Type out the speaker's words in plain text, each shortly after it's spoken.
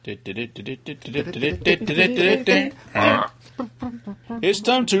It's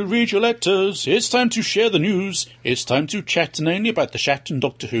time to read your letters. It's time to share the news. It's time to chat inanely about the Shat and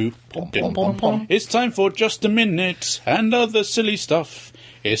Doctor Who. It's time for Just a Minute and other silly stuff.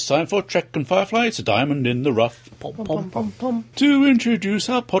 It's time for Trek and Firefly. It's a diamond in the rough. To introduce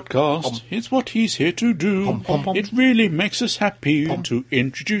our podcast, it's what he's here to do. It really makes us happy to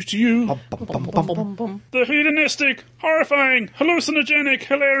introduce to you the hedonistic, horrifying, hallucinogenic,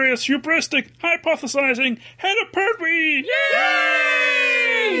 hilarious, hubristic, hypothesizing head of Pertwee!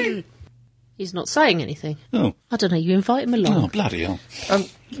 Yay! He's not saying anything. Oh. I don't know, you invite him along. Oh, bloody hell.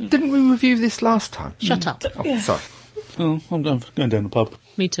 Didn't we review this last time? Shut up. Oh, sorry. Oh, I'm going down the pub.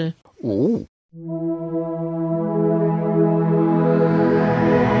 Me too. Ooh.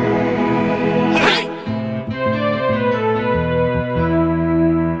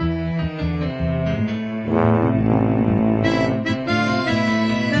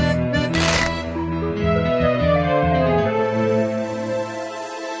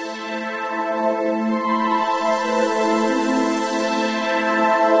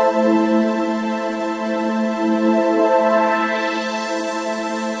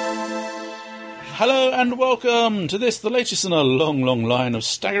 Hello and welcome to this, the latest in a long, long line of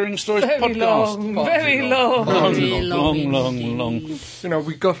Staggering Stories podcast. Very long. Long. You know,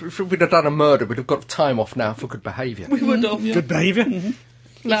 if we'd have done a murder, we'd have got time off now for good behaviour. We would have. Good behaviour.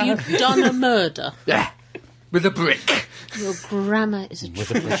 If you've done a murder, Yeah, with a brick. your grammar is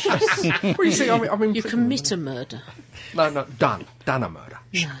atrocious. What do you think? I mean, You commit a murder. No, done a murder.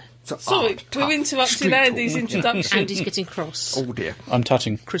 No. So, Sorry, tough, we're interrupting street Andy's talk. introduction. Andy's getting cross. Oh dear. I'm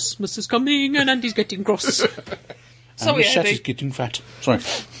tutting. Christmas is coming and Andy's getting cross. And Sorry, the Shat Andy. is getting fat. Sorry.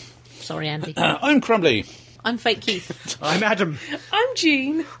 Sorry, Andy. I'm Crumbly. I'm Fake Keith. I'm Adam. I'm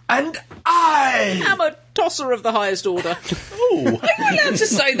Jean. And I. I'm a tosser of the highest order. Oh. Am I allowed to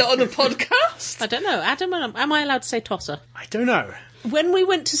say that on a podcast? I don't know. Adam, am I allowed to say tosser? I don't know. When we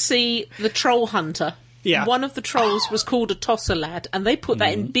went to see The Troll Hunter, Yeah. one of the trolls was called a tosser lad, and they put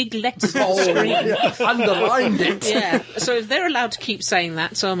that in big letters on the screen. Yeah, underlined it. Yeah, so if they're allowed to keep saying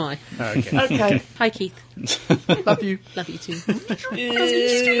that, so am I. Okay. Okay. Hi, Keith. Love you. Love you too.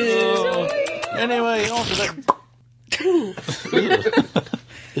 Anyway, after that...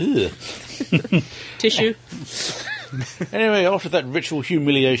 Tissue. Anyway, after that ritual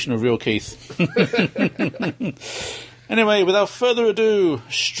humiliation of real Keith. Anyway, without further ado,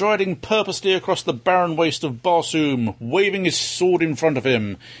 striding purposely across the barren waste of Barsoom, waving his sword in front of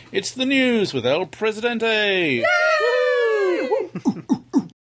him, it's the news with El Presidente!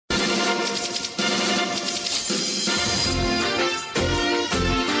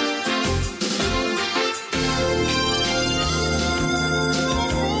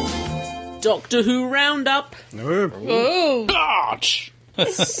 Doctor Who Roundup. Oh, Arch!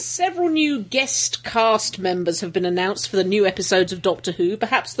 Several new guest cast members have been announced for the new episodes of Doctor Who,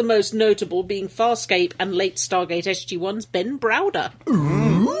 perhaps the most notable being Farscape and late Stargate SG-1's Ben Browder.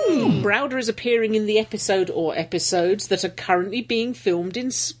 Browder is appearing in the episode or episodes that are currently being filmed in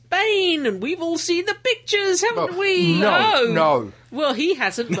Spain, and we've all seen the pictures, haven't we? No. Well, he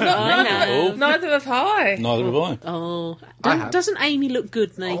hasn't, but I have. neither have I. Neither have I. Oh, I have. doesn't Amy look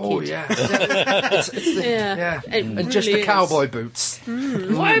good naked? Oh yeah. It's the, Yeah. It And just really the cowboy boots.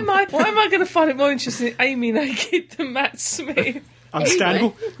 Why am I going to find it more interesting in Amy naked than Matt Smith?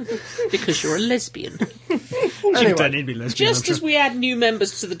 Understandable. Because you're a lesbian. You don't need to be lesbian. Just as we add new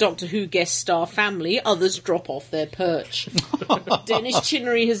members to the Doctor Who guest star family, others drop off their perch. Dennis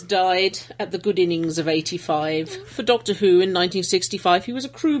Chinnery has died at the good innings of 85. For Doctor Who in 1965, he was a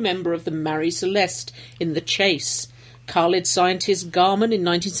crew member of the Marie Celeste in The Chase. Khalid scientist Garman in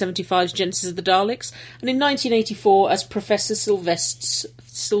 1975's Genesis of the Daleks, and in 1984 as Professor Sylvester,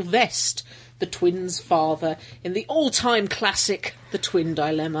 the twins' father, in the all-time classic The Twin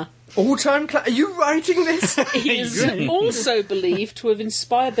Dilemma. All-time Are you writing this? He is also believed to have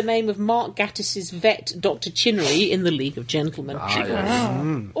inspired the name of Mark Gattis's vet, Dr. Chinnery, in The League of Gentlemen.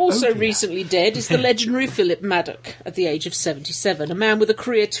 Also recently dead is the legendary Philip Maddock, at the age of 77, a man with a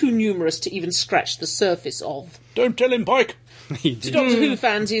career too numerous to even scratch the surface of. Don't tell him, Pike! He To did. Doctor Who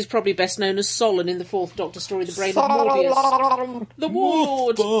fans, he is probably best known as Solon in the fourth Doctor story, The Brain of Morbius. The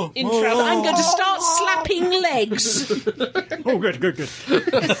Warlord in Troughton. I'm going to start slapping legs. Oh, good.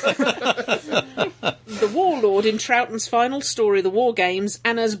 The Warlord in Troughton's final story, The War Games,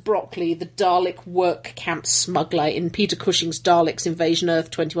 and as Brockley, the Dalek work camp smuggler in Peter Cushing's Daleks Invasion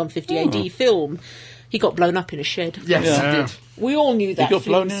Earth 2150 AD film. He got blown up in a shed. Yes, Yeah. he did. We all knew that. He got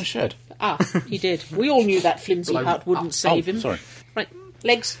blown in a shed. Ah, he did. We all knew that flimsy Blown hut wouldn't up. save him. Sorry. Right,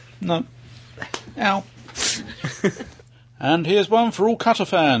 legs. No. Ow. And here's one for all Cutter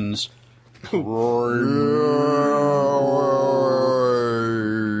fans.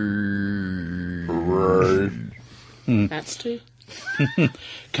 That's two.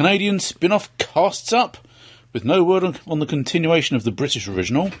 Canadian spin-off casts up. With no word on the continuation of the British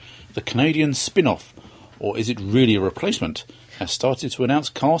original, the Canadian spin-off, or is it really a replacement, has started to announce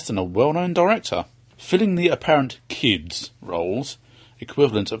cast and a well-known director. Filling the apparent kids roles,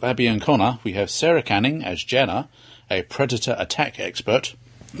 equivalent of Abby and Connor, we have Sarah Canning as Jenna, a predator attack expert.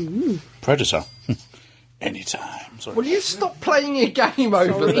 Ooh. Predator. Anytime. Sorry. Will you stop playing your game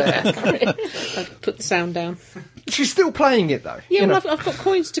over there? I've put the sound down. She's still playing it, though. Yeah, well, I've got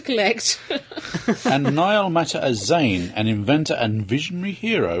coins to collect. And Niall Matter as Zane, an inventor and visionary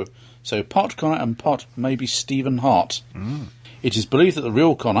hero, so part Connor and part maybe Stephen Hart. It is believed that the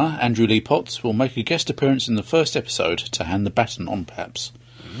real Connor, Andrew Lee Potts, will make a guest appearance in the first episode to hand the baton on, perhaps.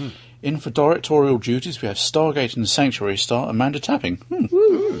 In for directorial duties, we have Stargate and Sanctuary star Amanda Tapping,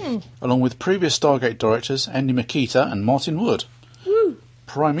 along with previous Stargate directors Andy Makita and Martin Wood.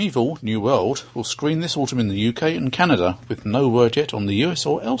 Primeval, New World, will screen this autumn in the UK and Canada, with no word yet on the US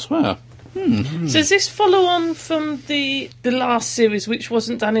or elsewhere. So does this follow on from the last series, which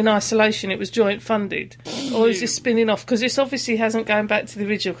wasn't done in isolation, it was joint funded? Or is this spinning off? Because this obviously hasn't gone back to the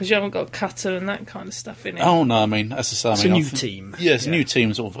original, because you haven't got Cutter and that kind of stuff in it. Oh, no, I mean, as I say, It's a new team. Yeah, it's a new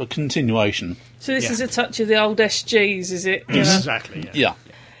team, sort of a continuation. So this is a touch of the old SGs, is it? You know? Exactly, yeah. Yeah.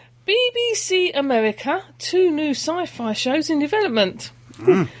 BBC America, 2 new sci-fi shows in development.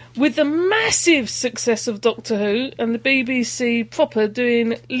 With the massive success of Doctor Who and the BBC proper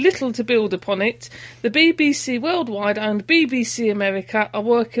doing little to build upon it, the BBC Worldwide and BBC America are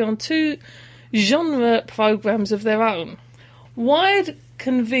working on 2 genre programmes of their own. Wide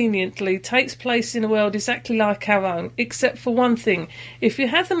conveniently takes place in a world exactly like our own, except for one thing. If you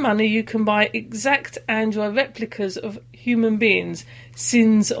have the money, you can buy exact android replicas of human beings,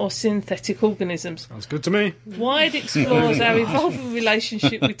 sins or synthetic organisms. Sounds good to me. Wide explores our evolving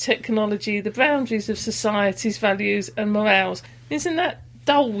relationship with technology, the boundaries of society's values and morals. Isn't that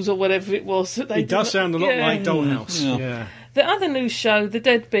Dolls or whatever it was? That they It does sound a lot like Dollhouse. Yeah. Yeah. The other new show, The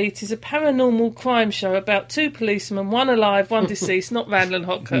Deadbeat, is a paranormal crime show about 2 policemen, one alive, one deceased, not Randall and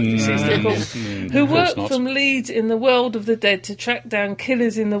Hopkirk deceased, they're called, who of course work not. from Leeds in the world of the dead to track down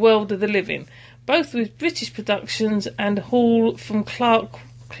killers in the world of the living, both with British productions and Hall from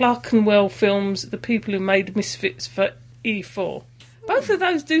Clerkenwell Films, the people who made Misfits for E4. Both of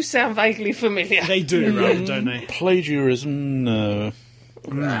those do sound vaguely familiar. They do, right, don't they? Plagiarism, no.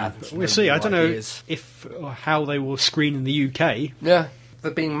 We'll see. I don't know if or how they will screen in the UK. Yeah,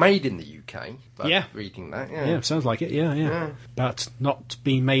 they're being made in the UK. But Yeah. reading that, Yeah, sounds like it, yeah. But not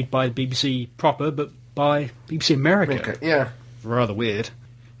being made by the BBC proper, but by BBC America. Okay, yeah. Rather weird.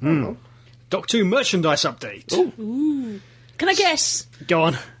 Doctor Who merchandise update. Ooh. Can I guess? Go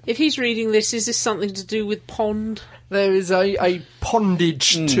on. If he's reading this, is this something to do with pond? There is a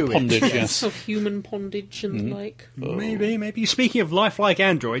pondage to it. Pondage, yes. Of human pondage and the like? Maybe. Speaking of lifelike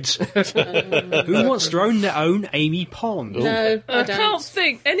androids, who wants to own their own Amy Pond? No, I I don't. can't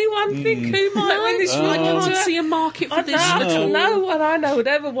think. Anyone think who might win this I award? can't see a market for this at all. No one I know would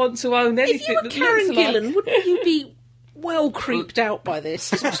ever want to own anything. If you were that Karen looks like- Gillan, wouldn't you be well creeped out by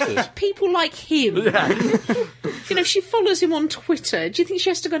this? People like him. You know, she follows him on Twitter. Do you think she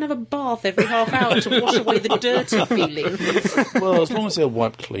has to go and have a bath every half hour to wash away the dirty feeling? Well, as long as they're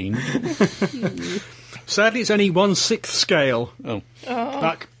wiped clean. Sadly, it's only 1/6 scale. Oh.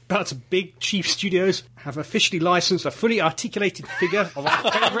 But big chief studios have officially licensed a fully articulated figure of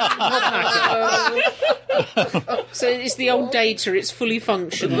our favourite Knobknacker. So it's the old data, it's fully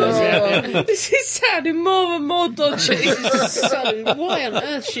functional, is it? This is sounding more and more dodgy. So why on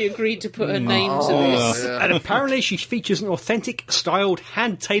earth she agreed to put her name to this? And apparently she features an authentic, styled,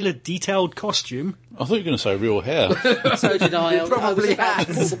 hand-tailored, detailed costume. I thought you were going to say real hair. So did I. I was probably about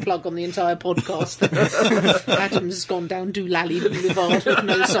to pull the plug on the entire podcast. Adam's has gone down Doolally Boulevard with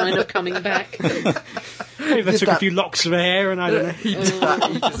no sign of coming back. Maybe they took a that- few locks of her hair, and I don't know. He did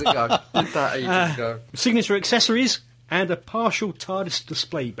that ages ago. Signature accessories and a partial TARDIS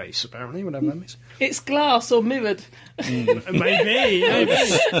display base, apparently, whatever that means. It's glass or mirrored. Maybe.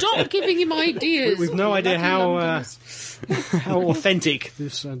 Stop giving him ideas. We've no idea how authentic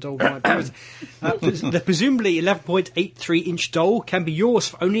this doll might be. The presumably 11.83-inch doll can be yours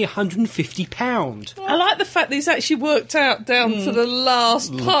for only £150. I like the fact that he's actually worked out down to the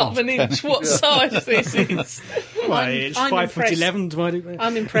last part of an inch what size this is. Anyway, it's 5'11" divided by...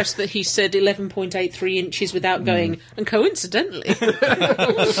 I'm impressed that he said 11.83 inches without going, and coincidentally.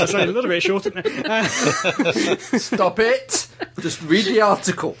 That's only a little bit short, isn't it? Stop it! Just read the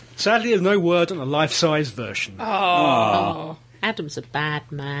article. Sadly, there's no word on a life-size version. Oh, Adam's a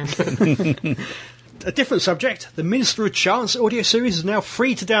bad man. A different subject, the Minister of Chance audio series is now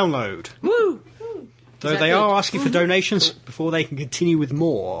free to download. Woo! Though they are asking for donations before they can continue with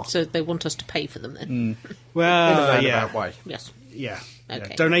more. So they want us to pay for them then? In a Well, roundabout way. Yes. Yeah. Okay.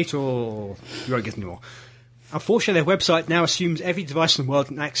 Yeah. Donate or you won't get any more. Unfortunately, their website now assumes every device in the world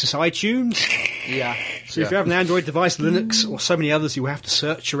can access iTunes. Yeah. So if you have an Android device, Linux, or so many others, you will have to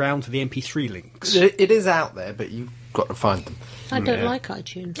search around for the MP3 links. It is out there, but you've got to find them. I don't like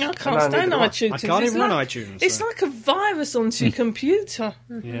iTunes. I can't No, stand neither do I. iTunes. I can't It's even run like- iTunes, It's so- like a virus onto your computer.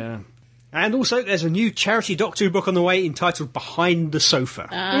 Yeah. And also, there's a new charity Doctor Who book on the way entitled Behind the Sofa.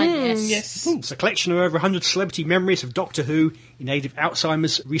 Yes. Yes. It's a collection of over 100 celebrity memories of Doctor Who in aid of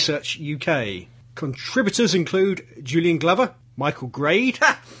Alzheimer's Research UK. Contributors include Julian Glover, Michael Grade,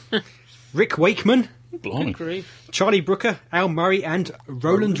 Rick Wakeman, Blimey. Grief. Charlie Brooker, Al Murray, and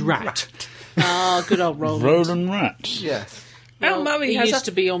Roland Rat. Ah, good old Roland. Roland Rat. Yes. Al Murray he has used a-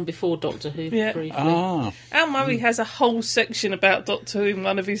 to be on before Doctor Who, Yeah. briefly. Ah. Al Murray has a whole section about Doctor Who in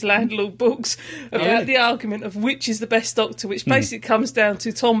one of his landlord books about the argument of which is the best Doctor, which basically comes down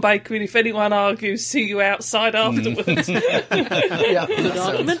to Tom Baker and if anyone argues, see you outside afterwards. Yeah. Good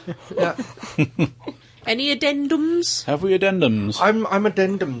argument. Yeah. Any addendums? Have we addendums? I'm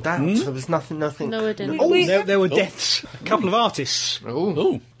addendum down. There was nothing. No addendum. Oh, there were deaths. A couple of artists. Oh.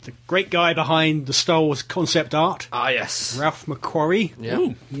 Oh. The great guy behind the Star Wars concept art, Ah, yes. Ralph McQuarrie. Yeah.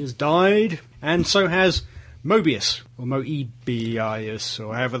 Ooh. He has died. And so has Mobius, or Moebius,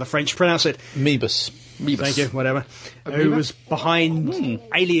 or however the French pronounce it. Meebus. Thank you, whatever. Who was behind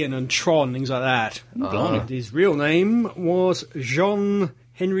Alien and Tron, things like that. Blimey. His real name was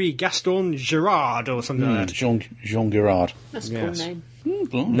Jean-Henri Gaston Girard, or something like that. Jean Girard. That's a Yes. cool name.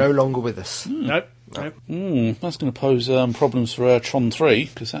 Blimey. No longer with us. Nope. That's going to pose problems for Tron 3,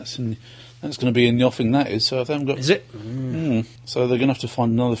 because that's going to be in the offing, that is. So if they haven't got... Is it? So they're going to have to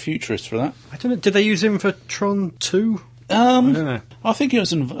find another futurist for that. I don't know. Did they use him for Tron 2? I don't know. I think he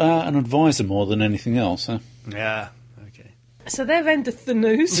was an advisor more than anything else. Yeah. Okay. So they've ended the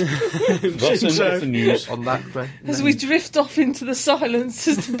news That's in the news. On that, as we drift off into the silence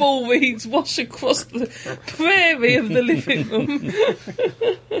as the ball weeds wash across the prairie of the living room.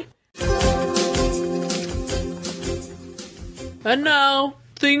 And now,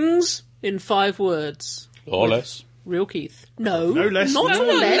 things in 5 words. Or less. Real Keith. No. No less. Not No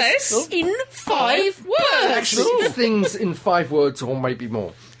less. less. In 5 words. Actually, things in 5 words or maybe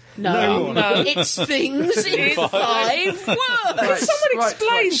more. No. No. It's things in 5 words. Someone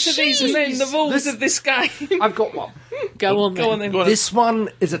explain right. to these men the rules of this game. I've got one. Go on then. Go on then. This one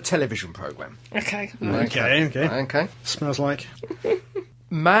is a television programme. Okay. Okay. Okay. Smells like...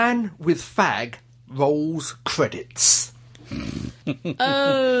 Man with fag rolls credits.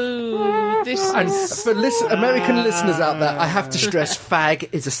 Oh, this And is... for American listeners out there, I have to stress fag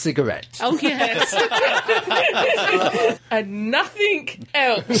is a cigarette. Oh, yes. And nothing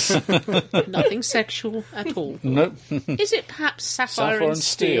else. Nothing sexual at all. Nope. Is it perhaps sapphire, Sapphire and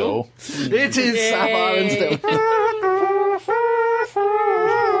steel. It is sapphire and steel.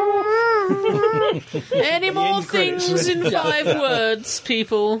 Any more end credits. things in 5 words,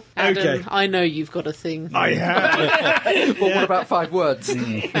 people? Adam, Okay. I know you've got a thing. I have. But what about 5 words?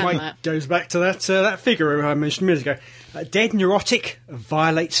 Found Mike that. goes back to that figure I mentioned a minute ago. Dead neurotic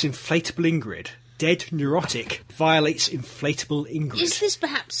violates inflatable Ingrid. Dead neurotic violates inflatable Ingrid. Is this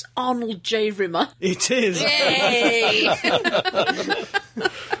perhaps Arnold J. Rimmer? It is. Yay!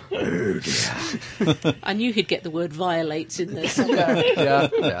 I knew he'd get the word violates in there somewhere.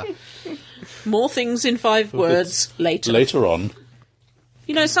 Yeah. More things in 5 words later. Later on.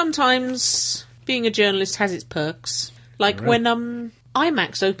 You know, sometimes being a journalist has its perks. Like when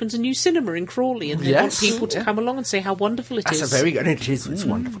IMAX opens a new cinema in Crawley and they want Yes, people to yeah. come along and say how wonderful it That's is. a very good... It is. It's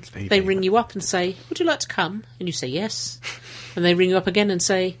wonderful. It's very, They very ring you up and say, would you like to come? And you say yes. And they ring you up again and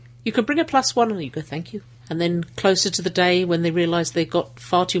say, you can bring a +1. And you go, thank you. And then closer to the day when they realise they've got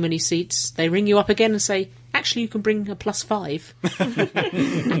far too many seats, they ring you up again and say, actually you can bring a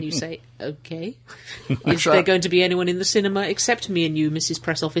 +5. And you say, okay. Is there going to be anyone in the cinema except me and you, Mrs.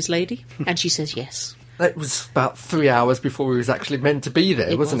 Press Office Lady? And she says yes. It was about 3 hours before he was actually meant to be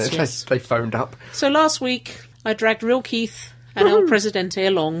there, wasn't was, it? yes. They phoned up. So last week I dragged Real Keith and El Presidente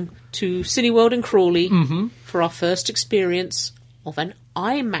along to Cineworld in Crawley for our first experience of an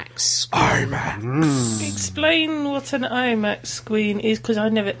IMAX screen. Explain what an IMAX screen is, because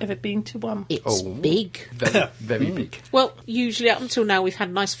I've never ever been to one. It's big. Very, very big. Well, usually up until now we've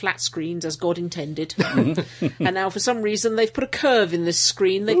had nice flat screens as God intended. And now for some reason they've put a curve in this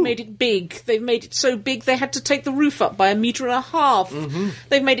screen. They've made it big. They've made it so big they had to take the roof up by 1.5 meters.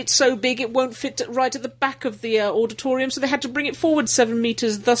 They've made it so big it won't fit right at the back of the auditorium, so they had to bring it forward 7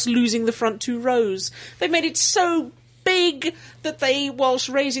 meters, thus losing the front 2 rows. They've made it so big that they, whilst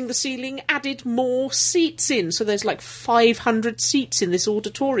raising the ceiling, added more seats in. So there's like 500 seats in this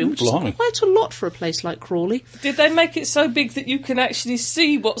auditorium, which is quite a lot for a place like Crawley. Did they make it so big that you can actually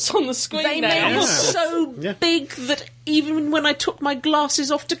see what's on the screen They now? made it so big that even when I took my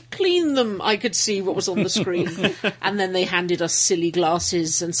glasses off to clean them, I could see what was on the screen. And then they handed us silly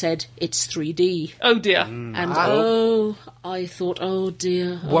glasses and said, it's 3D. Oh dear. And I thought, oh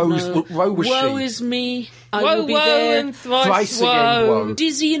dear. Woe is me. I Woe, will be woe, there. and thrice Thrice again, woe. woe.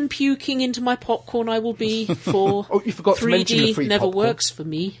 Dizzy and puking into my popcorn I will be for Oh, you forgot to 3D mention the free never popcorn. works for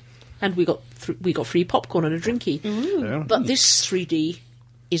me. And we got free popcorn and a drinky. But this 3D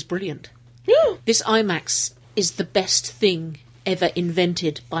is brilliant. This IMAX is the best thing ever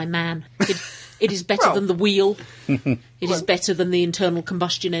invented by man. It is better than the wheel. It is better than the internal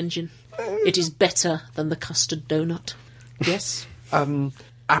combustion engine. It is better than the custard donut. Yes?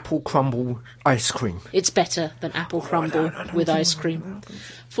 Apple crumble ice cream. It's better than apple crumble with ice cream.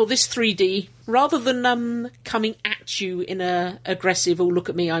 For this 3D, rather than coming at you in a aggressive, oh, look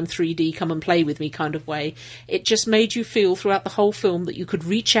at me, I'm 3D, come and play with me kind of way, it just made you feel throughout the whole film that you could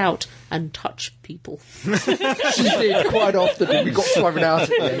reach out and touch people. She did quite often, and we got thrown out at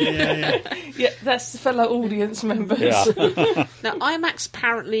the end. Yeah, that's the fellow audience members. Yeah. Now, IMAX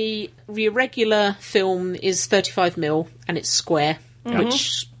apparently, the regular film is 35mm and it's square.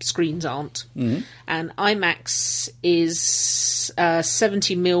 Which screens aren't. And IMAX is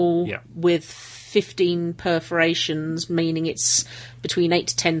 70mm with 15 perforations, meaning it's between 8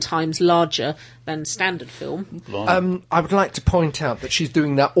 to 10 times larger than standard film. I would like to point out that she's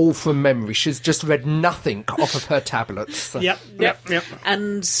doing that all from memory. She's just read nothing off of her tablets. Yep.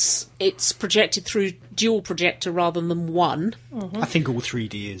 And it's projected through dual projector rather than one. I think all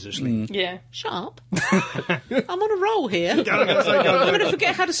 3D is, actually. Yeah. Shut up. I'm on a roll here. I'm going to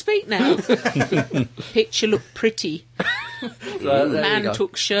forget how to speak now. Picture looked pretty. Man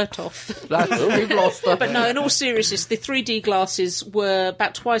took shirt off. We've lost her. But no, in all seriousness, the 3D glasses were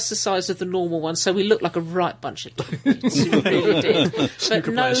about twice the size of the normal ones, so we looked like a right bunch of idiots. We really did.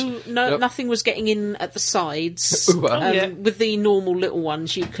 But nothing was getting in at the sides. With the normal little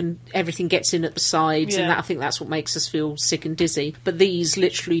ones, everything gets in at the sides, and I think that's what makes us feel sick and dizzy. But these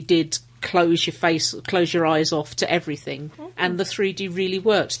literally did close your eyes off to everything, and the 3D really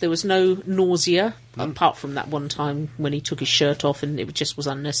worked. There was no nausea, apart from that one time when he took his shirt off and it just was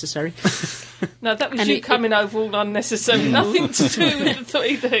unnecessary. No, that was coming over all unnecessary. Nothing to do with the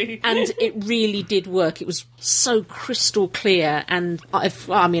 3D. And it really did work. It was so crystal clear, and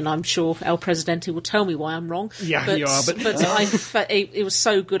I'm sure El Presidente will tell me why I'm wrong. Yeah, but, you are, but it was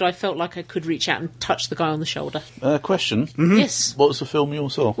so good I felt like I could reach out and touch the guy on the shoulder. Question. Yes. What was the film you all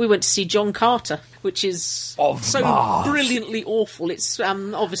saw? We went to see John Carter, which is brilliantly awful. It's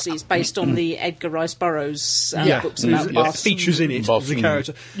obviously it's based on the Edgar Rice Burroughs books about Mars. Features in it as a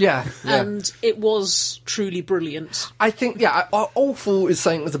character. And it was truly brilliant. I think, awful is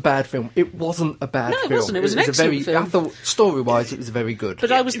saying it was a bad film. It wasn't a bad film. No, it wasn't. It was an excellent film. I thought, story-wise, it was very good.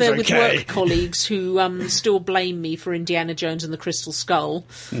 But I was there with work colleagues who still blame me for Indiana Jones and the Crystal Skull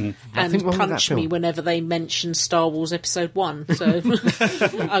and punch me whenever they mention Star Wars Episode 1. So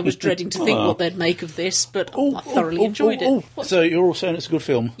I was dreading to think what they'd make of this, but I thoroughly enjoyed it. So you're all saying it's a good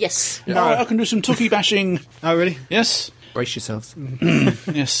film? Yes. No, I can do some Tookie bashing. Oh, really? Yes? Brace yourselves.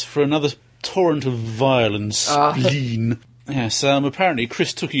 Yes, for another torrent of violence. Spleen. Yes, apparently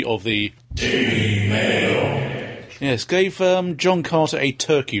Chris Tookie of the Daily Mail. Yes, gave John Carter a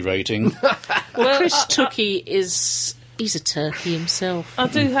turkey rating. Well, Chris Tookie he's a turkey himself. I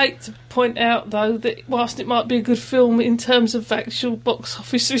do hate to point out, though, that whilst it might be a good film in terms of actual box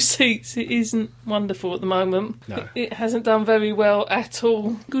office receipts, it isn't wonderful at the moment. No. It hasn't done very well at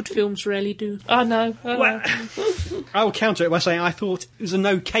all. Good films rarely do. I know. I will counter it by saying I thought it was an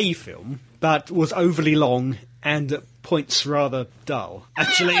okay film, but was overly long and at points rather dull.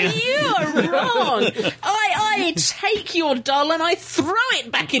 Actually, you're wrong. I take your doll and I throw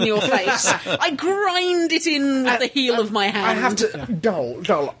it back in your face. I grind it in with the heel of my hand. I have to...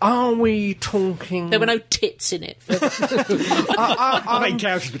 Dull, are we talking... There were no tits in it. I main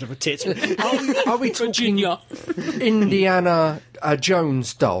character's a bit of a tit. Are we talking Virginia. Indiana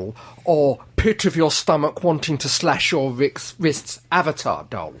Jones doll or pit of your stomach wanting to slash your wrists Avatar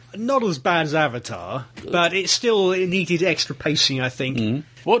doll. Not as bad as Avatar, but it needed extra pacing, I think.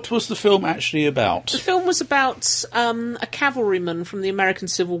 What was the film actually about? The film was about a cavalryman from the American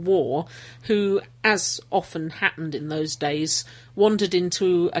Civil War who, as often happened in those days, wandered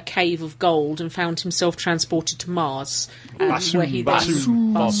into a cave of gold and found himself transported to Mars, where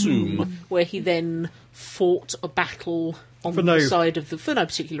he then fought a battle on the side of for no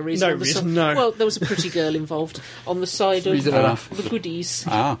particular reason. Well, there was a pretty girl involved on the side of the goodies.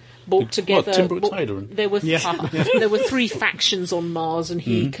 Bought together. There were 3 factions on Mars, and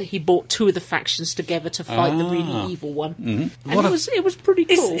he brought 2 of the factions together to fight the really evil one. And it was pretty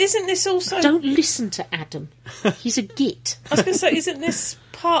cool. Isn't this also? Don't listen to Adam. He's a git. I was going to say, isn't this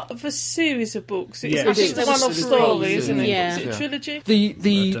part of a series of books? It's It is. a one-off story, isn't it? Yeah. Is it a trilogy?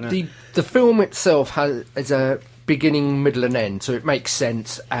 The film itself is a beginning, middle and end, so it makes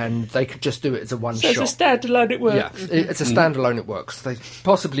sense, and they could just do it as a one shot. So it's a standalone, it works. Yeah, it's a standalone, it works.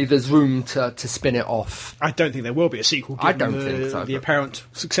 Possibly there's room to spin it off. I don't think there will be a sequel. I don't think so. The apparent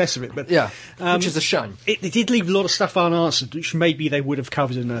success of it, but which is a shame. It did leave a lot of stuff unanswered, which maybe they would have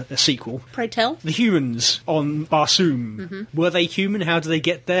covered in a sequel. Pray tell. The humans on Barsoom, were they human? How did they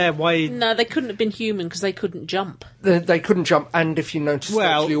get there? Why? No, they couldn't have been human because they couldn't jump. They couldn't jump, and if you notice,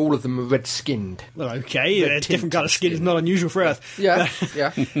 actually all of them are red-skinned. Well, okay, a different colour of skin is not unusual for Earth. Yeah.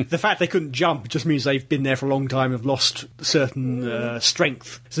 The fact they couldn't jump just means they've been there for a long time and have lost certain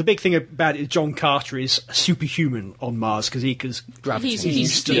strength. So the big thing about it is John Carter is superhuman on Mars because he can gravity.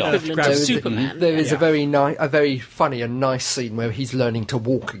 He's the equivalent of Superman. There is a very funny and nice scene where he's learning to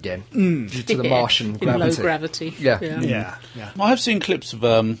walk again due to the Martian gravity. In low gravity. Yeah. I have seen clips of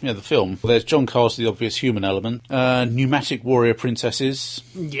the film. There's John Carter, the obvious human element. Pneumatic warrior princesses.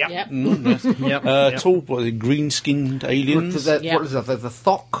 Yep. Tall, green-skinned aliens. What is that? The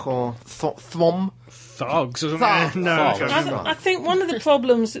Thok or Throm? Thugs, isn't Thug. it? No. Thug. I think one of the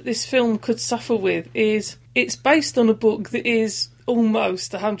problems that this film could suffer with is it's based on a book that is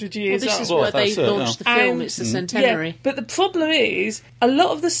almost 100 years This old. is where they launched the film. It's the centenary. Yeah, but the problem is, a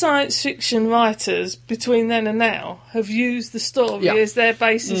lot of the science fiction writers between then and now have used the story as their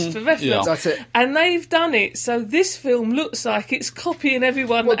basis for reference. Yeah. That's it. And they've done it, so this film looks like it's copying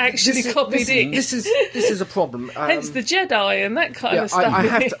everyone that actually copied it. This is a problem. Hence the Jedi and that kind of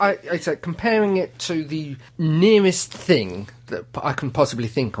stuff. I said, comparing it to the nearest thing that I can possibly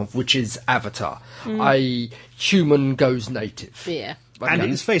think of, which is Avatar. A human goes native. Yeah. And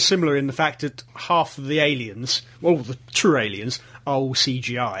it's very similar in the fact that half of the aliens, well, the true aliens, are all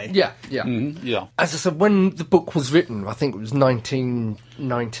CGI. Yeah. Yeah. As I said, when the book was written, I think it was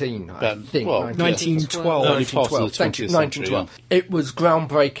 1919, I think. 1912. Early part of the 20th century, 1912. It was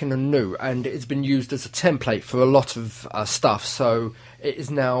groundbreaking and new, and it's been used as a template for a lot of stuff, so it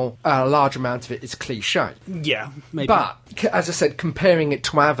is now, a large amount of it is cliche. Yeah, maybe. But, as I said, comparing it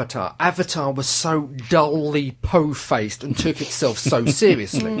to Avatar, Avatar was so dully po-faced and took itself so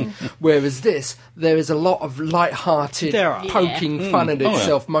seriously. Whereas this, there is a lot of light-hearted, poking fun at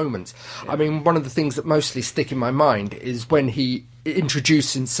itself moments. I mean, one of the things that mostly stick in my mind is when he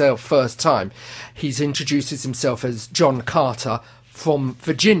introduced himself first time. He introduces himself as John Carter from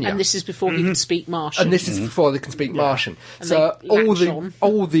Virginia. And this is before he can speak Martian. And this is before they can speak Martian. And so they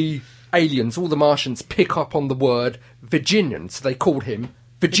all the aliens, all the Martians pick up on the word Virginian, so they called him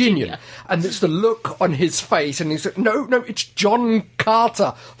Virginian. And it's the look on his face, and he's like, no, it's John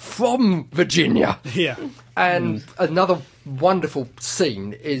Carter from Virginia. Yeah. And another wonderful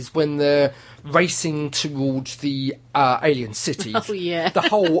scene is when they're racing towards the alien cities. Oh, yeah. The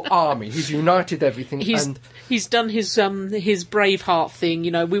whole army. He's united everything. He's done his Braveheart thing.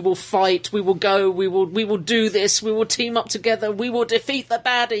 You know, we will fight. We will go. We will do this. We will team up together. We will defeat the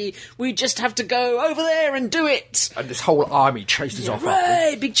baddie. We just have to go over there and do it. And this whole army chases off.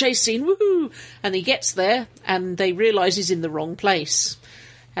 Hooray! Big chase scene. Woohoo! And he gets there, and they realise he's in the wrong place.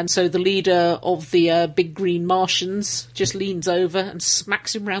 And so the leader of the big green Martians just leans over and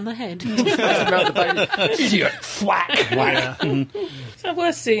smacks him round the head. Idiot! Whack! It's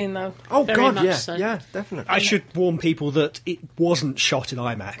worth seeing, though. Oh, Very God, much yeah. so. Yeah, definitely. I should warn people that it wasn't shot in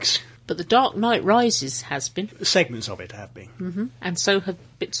IMAX. But The Dark Knight Rises has been. Segments of it have been. And so have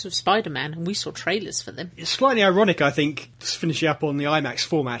bits of Spider-Man, and we saw trailers for them. It's slightly ironic, I think, just finishing up on the IMAX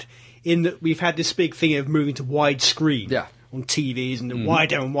format, in that we've had this big thing of moving to widescreen. Yeah. On TVs and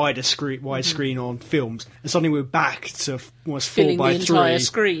wider and wider widescreen on films, and suddenly we're back to almost Filling 4:3. the entire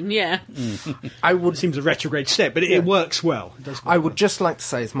screen, yeah. It seems a retrograde step, but it works well. It does I would just like to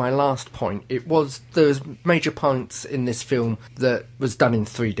say, as my last point, there's major points in this film that was done in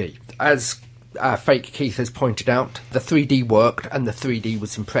 3D. As Fake Keith has pointed out, the 3D worked and the 3D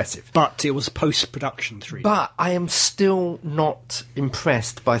was impressive. But it was post-production 3D. But I am still not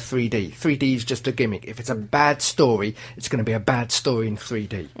impressed by 3D. 3D is just a gimmick. If it's a bad story, it's going to be a bad story in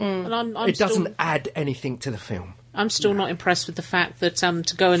 3D. And It doesn't add anything to the film. I'm still not impressed with the fact that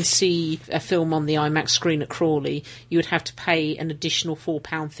to go and see a film on the IMAX screen at Crawley, you would have to pay an additional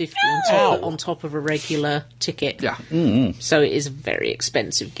 £4.50 on top of a regular ticket. Yeah. So it is a very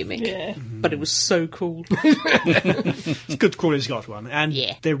expensive gimmick. Yeah. But it was so cool. It's good Crawley's got one, and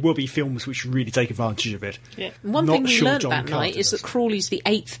Yeah. there will be films which really take advantage of it. Yeah. One Not thing we sure learned John that night Carter is that does. Crawley's the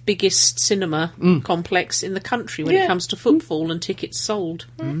 8th biggest cinema complex in the country when it Yeah. comes to footfall and tickets sold.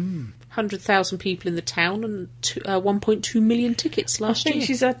 100,000 people in the town and 1.2 million tickets I last think year.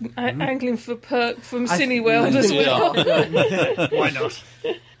 she's angling for Perk from Cineworld as well. Why not?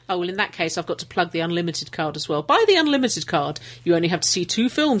 Oh, well, in that case, I've got to plug the Unlimited card as well. Buy the Unlimited card. You only have to see 2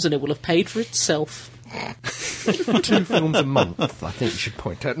 films and it will have paid for itself. 2 films a month, I think you should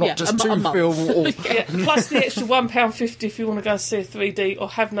point out. Not Yeah, just a 2 month. films. Or, Yeah, plus the extra £1.50 if you want to go and see a 3D or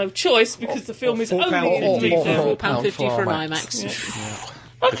have no choice because the film is only in £4.50. £3. £4.50 for an IMAX. IMAX.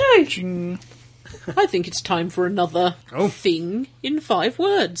 Okay. I think it's time for another thing in 5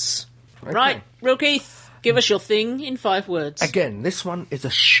 words. Right, Real Keith, give us your thing in 5 words. Again, this one is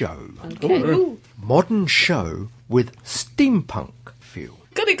a show. Okay. Modern show with steampunk feel.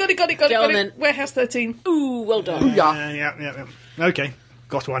 Got it. Get on then. Warehouse 13. Ooh, well done. Yeah. Okay,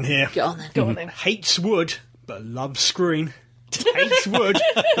 got one here. Get on then. Go on then. Hates wood, but loves screen. Hates wood,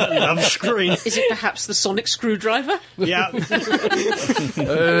 but loves screen. Is it perhaps the sonic screwdriver? Yeah.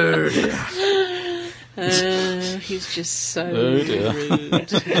 He's just so dear.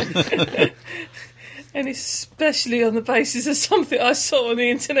 rude. And especially on the basis of something I saw on the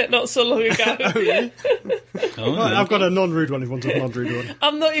internet not so long ago. Right, I've got a non-rude one if you want a non-rude one.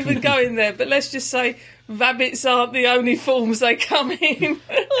 I'm not even going there, but let's just say rabbits aren't the only forms they come in.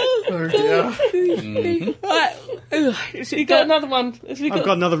 Right. You got another one? Have you I've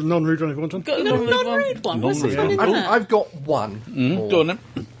got another non-rude one if you want one. got You got a another one? non-rude one. What's the Non-rude fun in one. that? I've got one. Go on then.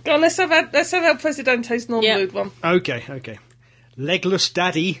 Go on, let's have our Presidente's non-rude one. Okay. Legless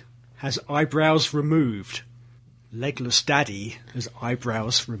Daddy has eyebrows removed. Legless Daddy has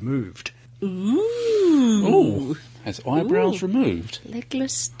eyebrows removed. Ooh. Has eyebrows removed.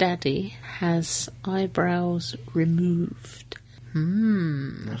 Legless Daddy has eyebrows removed.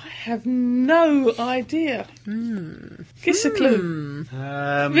 I have no idea. Give us a clue.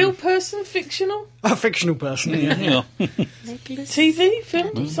 Real person, fictional? A fictional person. Yeah. Legless TV,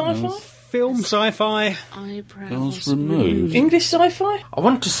 film, sci-fi? Film, sci-fi. eyebrows removed. English sci-fi? I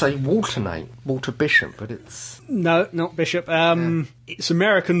want to say Walter Bishop, but it's... No, not Bishop. It's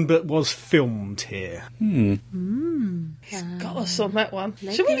American, but was filmed here. Got us on that one.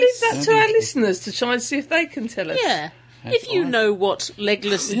 Should we leave that to our listeners to try and see if they can tell us? Yeah. If you know what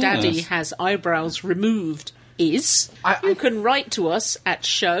Legless Daddy has eyebrows removed is, you can write to us at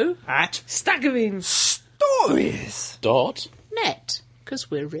At Staggering. Stories! .net,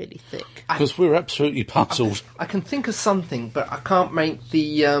 because we're really thick. Because we're absolutely puzzled. I can think of something, but I can't make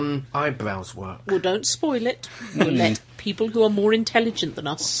the eyebrows work. Well, don't spoil it. We'll let people who are more intelligent than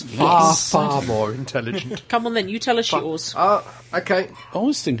us. Far more intelligent. Come on then, you tell us yours. Okay. I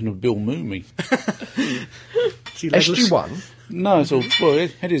was thinking of Bill Mooney. See, Legless. SG1. No, it's all, well, he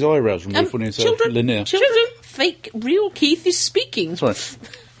had his eyebrows removed when he was linear. Children, fake, real Keith is speaking. Sorry.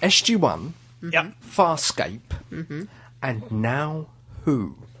 SG1, Yep. Farscape, and Now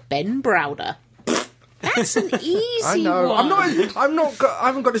Who? Ben Browder. That's an easy I know. one. I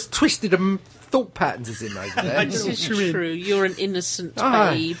haven't got as twisted thought patterns as him over there. This is true. You're an innocent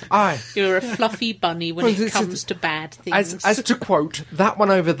Aye, babe. aye. You're a fluffy bunny when Well, it this comes is- to bad things. As to quote, that one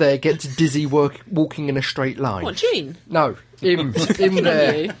over there gets dizzy walking in a straight line. What, Gene? No, him Good on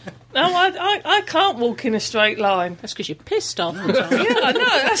there. you. No, I can't walk in a straight line. That's because you're pissed off the time. Yeah, I know.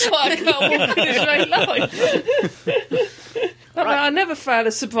 That's why I can't walk in a straight line. I never fail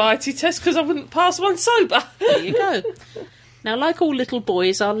a sobriety test because I wouldn't pass one sober. There you go. Now, like all little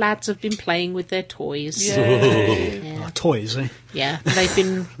boys, our lads have been playing with their toys. Yeah. Toys, eh? Yeah, they've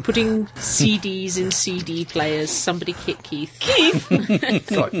been putting CDs in CD players. Somebody kick Keith.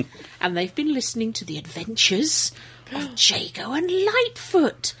 Sorry. And they've been listening to the adventures of Jago and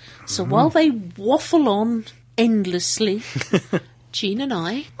Lightfoot. So while they waffle on endlessly, Jean and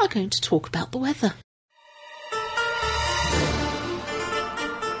I are going to talk about the weather.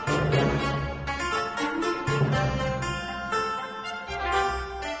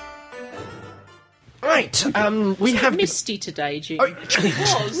 Right, we have... Misty today, Jean. Oh,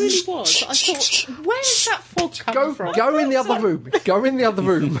 It was. I thought, where's that fog coming from? Go in the other room. Go in the other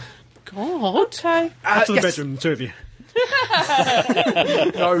room. God. Okay. Out to the yes. bedroom, the two of you.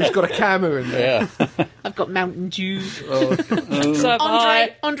 No, he's got a camera in there. Yeah. I've got Mountain Dew. So have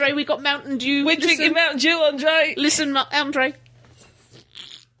I. Andre, we got Mountain Dew. We're drinking Mountain Dew, Andre. Listen, Andre.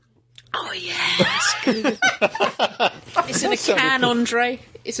 Oh, yeah, it's good. It's in a can, Andre.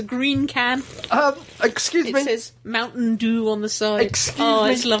 It's a green can. Excuse It me. says Mountain Dew on the side. Excuse oh,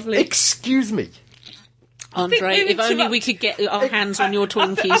 me. it's lovely. Excuse me. Andre, we're if only we interrupt- could get our hands on your I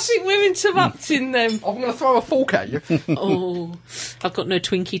Twinkies. think we're interrupting them. I'm going to throw a fork at you. Oh, I've got no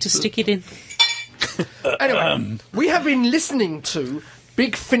Twinkie to stick it in. Anyway, we have been listening to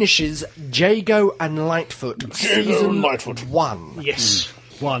Big Finish's Jago and Lightfoot, season Lightfoot. 1. Yes.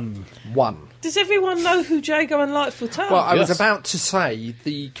 One. Does everyone know who Jago and Lightfoot are? Well, I was Yes. about to say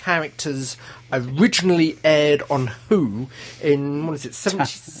the characters originally aired on Who in, what is it,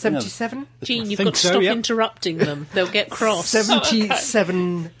 77? Gene, you've think got to so, stop yeah. interrupting them. They'll get cross.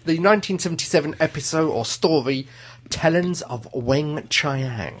 77, the 1977 episode or story, Talons of Weng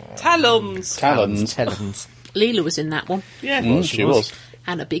Chiang. Talons. Talons. Talons. Leela was in that one. Yeah. She was.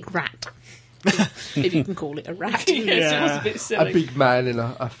 And a big rat. If you can call it a rat. Yes, it was a bit A silly. big man in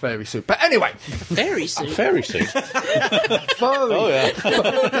a fairy suit. But anyway, Very soon. Fairy suit. furry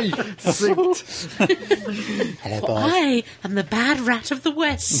suit. I am the bad rat of the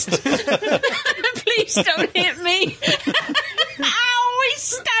West. Please don't hit me. Ow, he's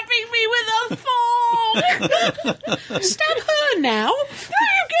stabbing me with a fork. Stab her now. No,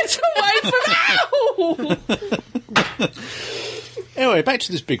 you get away from Ow! Anyway, back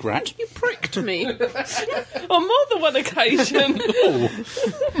to this big rat. You pricked me. On more than one occasion.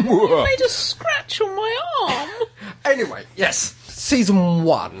 Made a scratch on my arm. Anyway, yes. Season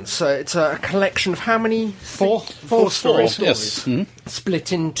 1. So it's a collection of how many? Four stories. Yes.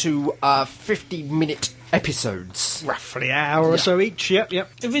 Split into 50-minute episodes. Roughly an hour or so each. Yep.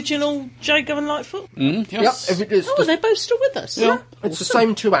 Original Jago and Lightfoot. Yep. If it is Oh, they're both still with us. yeah, it's the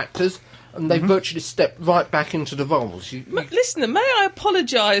same two actors, and they virtually step right back into the roles. Listen, may I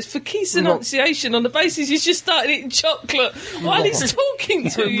apologise for Keith's enunciation on the basis he's just started eating chocolate while he's talking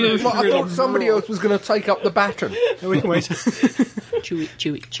to you? But I thought somebody else was going to take up the baton. We can wait. Chew it,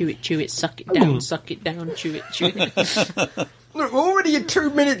 chew it, chew it, chew it, suck it down, chew it, chew it. Look, we're already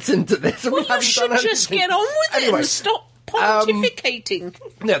 2 minutes into this, and we You haven't should done just anything. get on with it Anyway, and stop pontificating.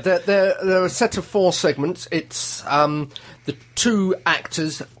 Yeah, there are a set of 4 segments. It's the two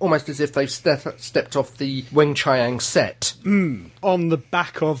actors, almost as if they've stepped off the Weng Chiang set. On the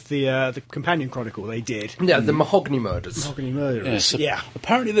back of the Companion Chronicle, they did. Yeah, the Mahogany Murders. Mahogany Murderers. Yes. Yeah.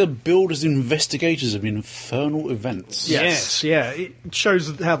 Apparently they're billed as investigators of infernal events. Yes. Yes, yeah. It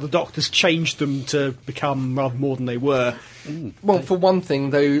shows how the Doctors changed them to become rather more than they were. Well, for one thing,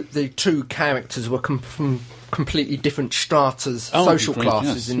 the two characters were from completely different stratas, social different,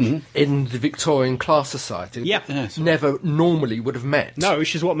 classes yes. in the Victorian class society. Yep. Yes. Never normally would have met. No,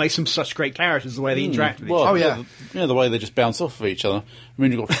 which is what makes them such great characters, the way they interact with each Well, other. Oh, yeah. the way they just bounce off of each other. I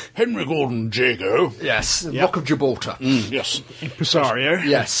mean, you've got Henry Gordon Jago. Yes, Rock of Gibraltar. Yes. Impresario.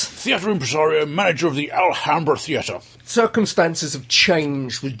 Yes. Theatre impresario, manager of the Alhambra Theatre. Circumstances have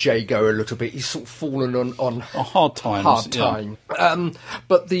changed with Jago a little bit. He's sort of fallen on A hard times. hard yeah. time.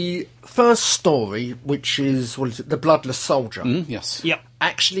 But the first story, which is, what is it, The Bloodless Soldier, Yes. Yep.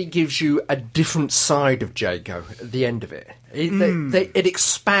 actually gives you a different side of Jago at the end of it. It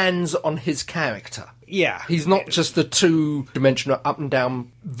expands on his character. Yeah. He's not just the two-dimensional,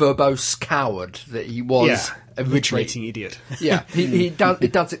 up-and-down, verbose coward that he was originally. Rating idiot. Yeah, it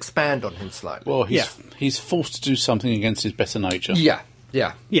does expand on him slightly. Well, he's forced to do something against his better nature. Yeah.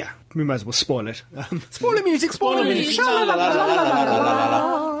 Yeah, we might as well spoil it. Spoiler music, spoiler music.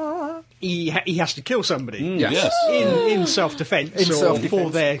 He has to kill somebody. Yes. In self-defence, In or self-defence. for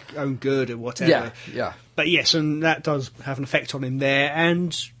their own good or whatever. Yeah. But yes, and that does have an effect on him there,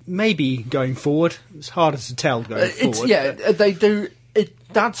 and maybe going forward. It's harder to tell going forward. They do. It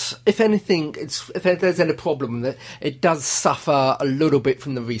does, if anything, if there's any problem, that it does suffer a little bit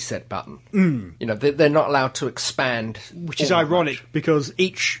from the reset button. You know, they're not allowed to expand. Which is all that ironic, much. because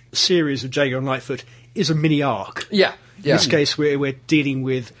each series of Jago and Lightfoot is a mini-arc. Yeah. In this case, we're dealing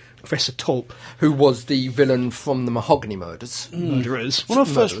with Professor Tulp, Who was the villain from the Mahogany Murders. murderers. When I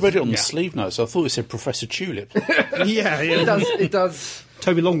first read it on Yeah. the sleeve notes, I thought it said Professor Tulip. It does.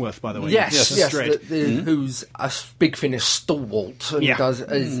 Toby Longworth, by the way. Yes. Dredd. Who's a big Finnish stalwart and Yeah. does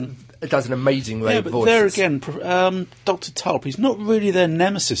an amazing way Yeah, of but voices. there again, Dr. Tulp, he's not really their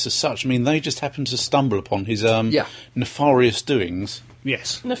nemesis as such. I mean, they just happen to stumble upon his nefarious doings.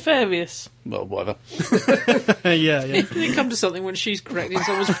 Yes. Nefarious. Well, whatever. Yeah. Can it come to something when she's correcting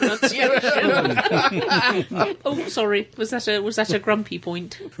someone's pronunciation? Oh, sorry. Was that a grumpy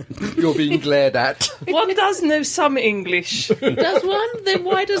point? You're being glared at. One does know some English. Does one? Then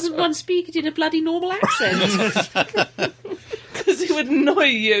why doesn't one speak it in a bloody normal accent? Because it would annoy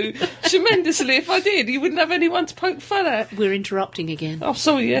you tremendously if I did. You wouldn't have anyone to poke fun at. We're interrupting again. Oh,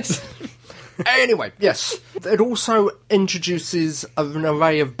 sorry, yes. Anyway, yes. It also introduces an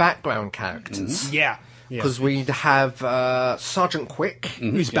array of background characters. Yeah. Because we'd have Sergeant Quick.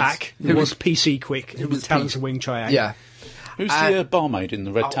 Who's back? Who was PC Quick? Who was Talons of Wing Triangle? Yeah. Who's the barmaid in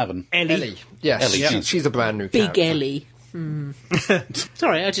the Red Tavern? Ellie. Yes, Ellie, yes. she's a brand new Big character. Ellie.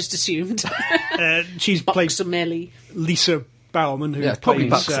 Sorry, I just assumed. She's played Buxom Ellie. Lisa Bowerman, who Yeah, probably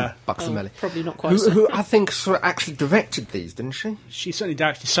plays... Buxom Ellie. Probably not quite. Who I think sort of actually directed these, didn't she? she certainly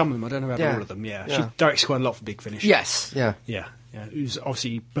directed some of them. I don't know about Yeah. all of them, yeah. Yeah. She directs quite a lot for Big Finish. Yes, yeah. Yeah. Who's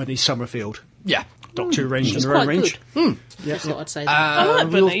obviously Bernice Summerfield. Yeah. Doctor arranged in She's her own quite range. good. Just thought I'd say that. I like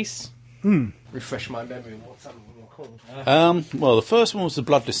Bernice. Refresh my memory of what some of them were called. Well, the first one was the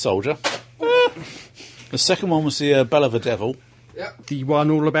Bloodless Soldier. The second one was the Bell of the Devil. The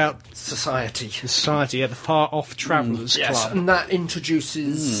one all about Society. society, the Far Off Travellers Yes, Club. and that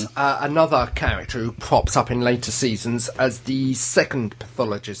introduces another character who pops up in later seasons as the second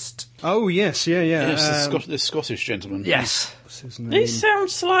pathologist. Oh, yes, yeah. Yes, the Scottish gentleman. Yes. What's his name? These sound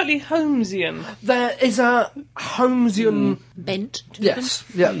slightly Holmesian. There is a Holmesian Bent. to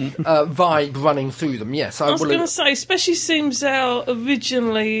vibe running through them, yes. I was going to say, especially seems our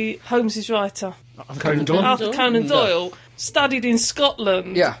originally Holmes's writer, Conan Doyle. Arthur Conan Doyle, studied in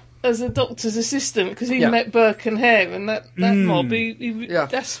Scotland. Yeah. As a doctor's assistant, because he Yeah. met Burke and Hare, and that mob. Yeah.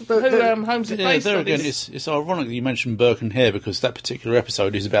 That's The- who Holmes is Yeah, based there on. again, it's ironic that you mentioned Burke and Hare because that particular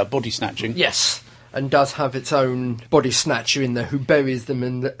episode is about body snatching. Yes, and does have its own body snatcher in there who buries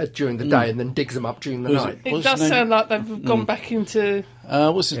them during the day and then digs them up during the Who's night. It What's does his name? sound like they've gone back into.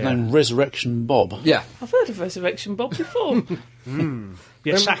 What's his name? Resurrection Bob. Yeah. I've heard of Resurrection Bob before.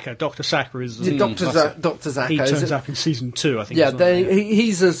 Yeah, Saka. Dr. Saka is... The Dr. Zaka. he is turns it? up in season 2, I think. Yeah, as well.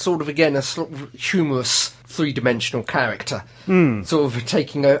 he's a sort of, again, a sort of humorous three-dimensional character. Sort of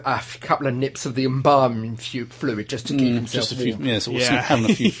taking a couple of nips of the embalming fluid just to keep himself Just a few, warm. sort of Yeah.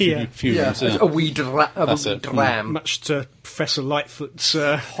 having a few Yeah. fumes. A wee That's it. dram. Much to Professor Lightfoot's...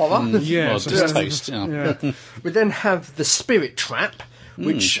 Horror. yeah, Well, so- distaste. Yeah. We then have the Spirit Trap,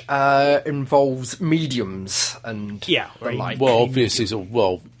 which involves mediums and Yeah, the very like. Well, obviously,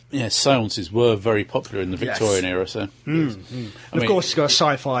 seances were very popular in the Victorian era. So, of course, it's got a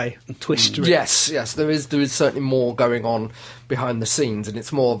sci-fi twist to it. Yes, there is certainly more going on behind the scenes, and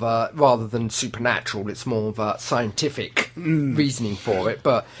it's more of a, rather than supernatural, it's more of a scientific reasoning for it,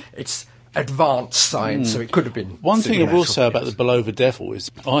 but it's advanced science, so it could have been one thing I will say supernatural, about yes. the Below the Devil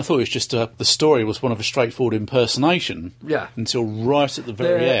is I thought it was just the story was one of a straightforward impersonation. Yeah. Until right at the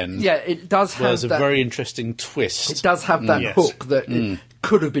very end. Yeah, it does Where have there's a that. very interesting twist. It does have that Yes. hook that it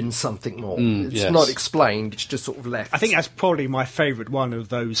could have been something more. It's yes. not explained; it's just sort of left. I think that's probably my favourite one of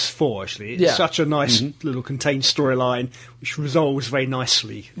those four, actually. It's Yeah. such a nice little contained storyline, which resolves very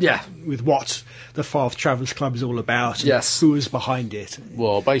nicely Yeah. with what the Far Off Travellers Club is all about and Yes. who is behind it.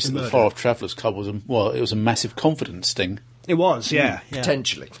 Well, basically, the Murder. Far Off Travellers Club was it was a massive confidence sting. It was, yeah.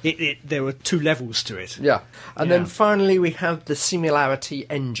 potentially. There were two levels to it. Yeah, and Yeah. then finally we have the similarity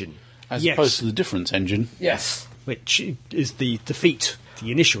engine. As Yes. opposed to the difference engine. Yes. Which is the defeat,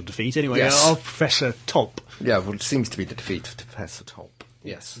 the initial defeat, anyway, Yes. of Professor Top. Yeah, well, it seems to be the defeat of Professor Top.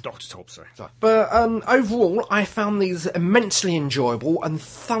 Yes. Dr. Top, sorry. But overall, I found these immensely enjoyable and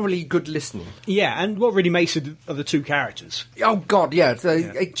thoroughly good listening. Yeah, and what really makes it are the two characters, Oh, God, yeah.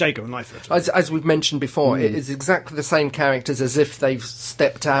 Jago and Lightfoot. As we've mentioned before, it is exactly the same characters as if they've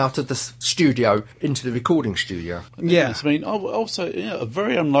stepped out of the studio into the recording studio. Yeah. Yes, I mean, also a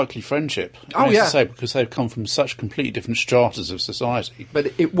very unlikely friendship. Oh, I have yeah. to say, because they've come from such completely different stratas of society.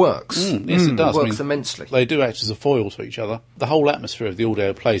 But it works. Yes, it does. It works immensely. They do act as a foil to each other. The whole atmosphere of the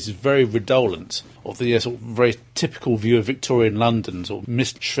audio plays is very redolent of the sort of very typical view of Victorian London, sort of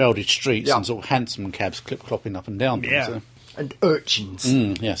mist-shrouded streets Yeah. and sort of hansom cabs clip-clopping up and down. them, Yeah. so. And urchins.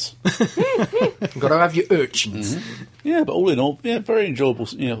 Yes. You've got to have your urchins. Yeah, but all in all, very enjoyable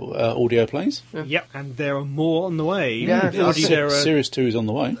audio plays. Yep, and there are more on the way. Yeah, Already there are, Series 2 is on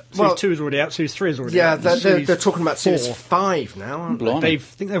the way. Series 2 is already out, Series 3 is already Yeah, out. they're talking about Series 4. 5 now, aren't they? Blimey. I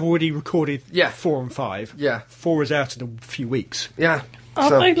think they've already recorded Yeah. 4 and 5. Yeah. 4 is out in a few weeks. Yeah. Are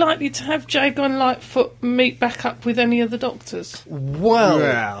So- they likely to have Jago and Lightfoot meet back up with any of the doctors? Well,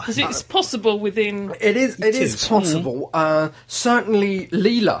 Well, Because it's possible within. it is is. possible. Certainly,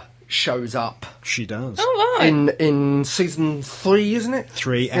 Leela shows up She does. Oh, right. in season 3, isn't it?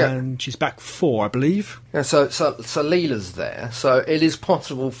 3, Yeah. and she's back 4, I believe. Yeah, so Leela's there, so it is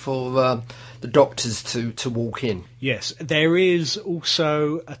possible for the doctors to walk in. Yes, there is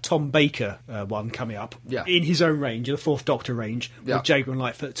also a Tom Baker one coming up in his own range, in the Fourth Doctor range, with Jacob and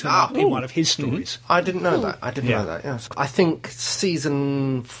Lightfoot turn up in one of his stories. I didn't know that. I didn't know that. Yes. I think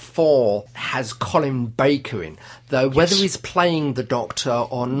season 4 has Colin Baker in, though whether he's playing the Doctor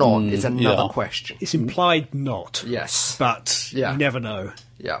or not is another question. It's implied not. Yes. But you never know.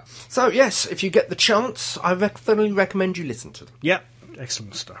 Yeah. So, yes, if you get the chance, I thoroughly recommend you listen to them. Yep,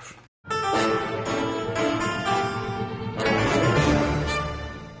 excellent stuff.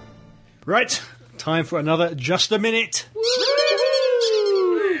 Right, time for another Just a Minute.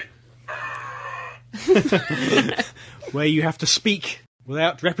 Where you have to speak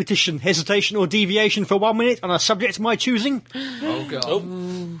without repetition, hesitation or deviation for 1 minute on a subject of my choosing. Oh, God.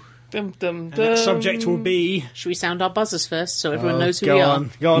 Dum, dum, dum. And that subject will be... Should we sound our buzzers first so everyone knows who we are?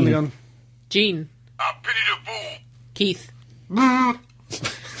 Go on. Jean. I pity the fool. Keith.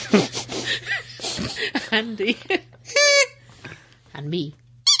 Andy. And me.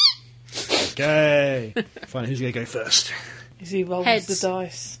 Okay. Fine, who's going to go first? Is he rolling Heads. the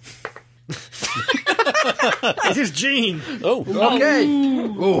dice? It is Jean. Oh, Okay.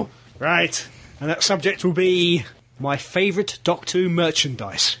 Oh. Right, and that subject will be my favourite Doctor Who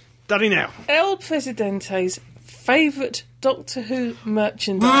merchandise. Daddy now. El Presidente's favourite Doctor Who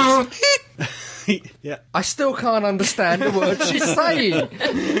merchandise. Yeah. I still can't understand the word she's saying.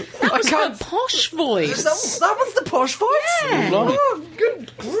 That was her posh voice. That was the posh voice? Yeah. Oh,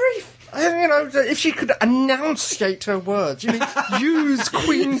 good grief. You know, if she could enunciate her words, you know, use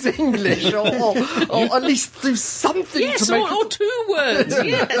Queen's English, or at least do something Yes, to make or 2 words,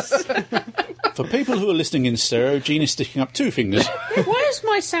 yes. for people who are listening in stereo, Jean is sticking up 2 fingers. Why has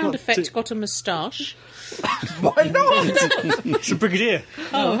my sound effect got a moustache? Why not? It's a brigadier.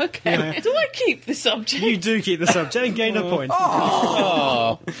 Oh, okay. Do I keep the subject? You do keep the subject and gain a point.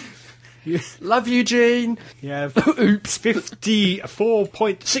 Love you, Jean. You have Oops.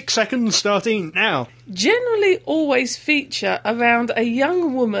 54.6 seconds starting now. Generally always feature around a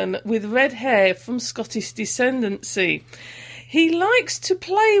young woman with red hair from Scottish descendancy. He likes to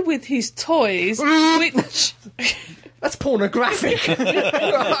play with his toys, which... That's pornographic.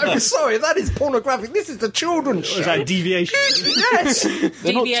 I'm sorry, that is pornographic. This is a children's show. Was that deviation? Yes.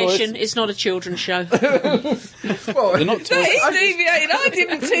 Deviation, it's not a children's show. Well, They're not That toys. is deviating. I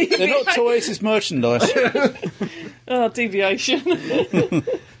didn't deviate. They're not toys, it's merchandise. Oh, deviation.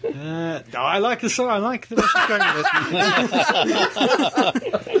 No, I like the song. I like the way she's going with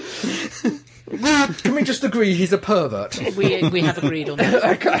this. Can we just agree he's a pervert? We have agreed on that.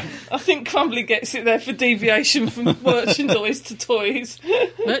 Okay. I think Crumbly gets it there for deviation from merchandise to toys.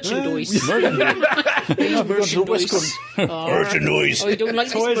 Merchandise. Merchandise. Oh, you don't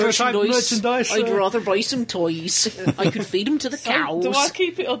like Toys are this a type of merchandise? merchandise, I'd rather buy some toys. I could feed them to the cows. Do I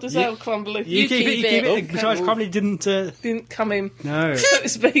keep it or does Al Crumbly? You keep it. You keep it. it. Besides, probably didn't. Didn't come in, No. so to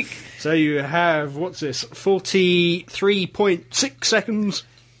speak. So you have, what's this? 43.6 seconds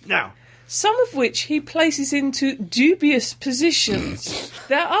now. Some of which he places into dubious positions.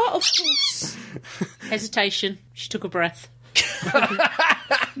 There are, of course... Hesitation. She took a breath.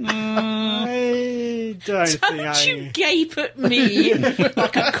 I don't think Don't you gape at me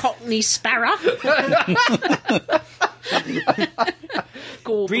like a cockney sparrow.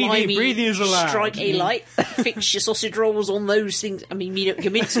 Gore blimey, breathing is allowed. Strike a light. Fix your sausage rolls on those things. I mean, your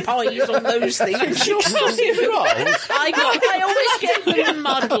mince pies on those things. Your sausage rolls? I always get them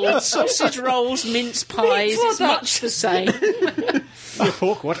muddled. Sausage rolls, mince pies, it's much the same. Your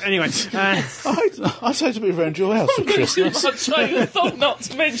pork, what? Anyway. I'd say to be around your house for Christmas. I thought not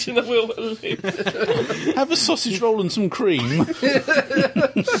to mention the will that live. Have a sausage roll and some cream.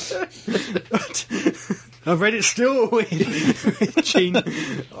 I've read it still with Gene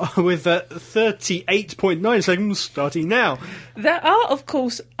with 38.9 seconds starting now. There are, of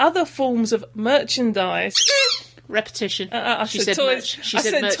course, other forms of merchandise. Repetition. I She said said toys. She I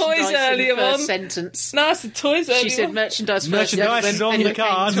said said merchandise toys in earlier the first on. sentence. No, I said toys earlier She said on. merchandise first. Merchandise then is on it the became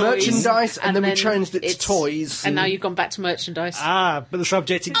card. toys, Merchandise, and then we changed it to it's- toys. And now you've gone back to merchandise. Ah, but the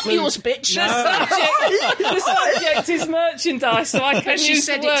subject Not includes... yours, bitch. The subject is merchandise, so I can She use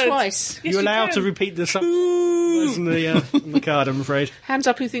said the word. it twice. Yes, You're you allowed can. to repeat the subject on the card, I'm afraid. Hands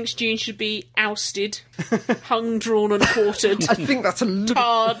up who thinks Jean should be ousted, hung, drawn and quartered, I think that's a little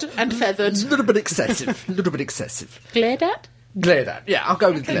tarred and feathered. bit excessive. A little bit excessive. Glared at? Glared at. Yeah, I'll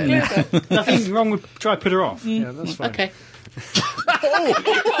go with glared at. Nothing wrong with try to put her off. Yeah, that's fine. Okay.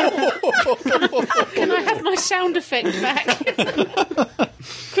 Can I have my sound effect back?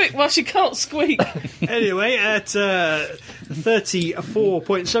 Quick, while she can't squeak. Anyway, at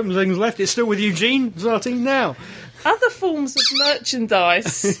 34.7 seconds left, it's still with Eugene, starting now. Other forms of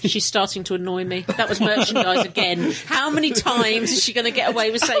merchandise. She's starting to annoy me. That was merchandise again. How many times is she going to get away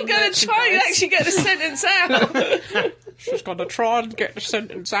with saying I'm going to merchandise? try and actually get the sentence out. She's going to try and get the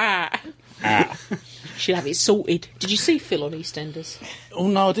sentence out. She'll have it sorted. Did you see Phil on EastEnders? Oh,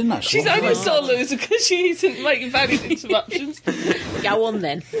 no, I didn't actually. She's only sore loser because she isn't making valid interruptions. Go on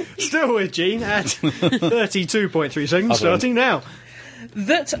then. Still with Gene at 32.3 seconds, starting now.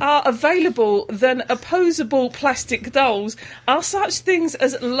 That are available than opposable plastic dolls are such things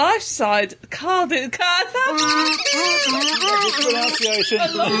as life-size carded Pronunciation.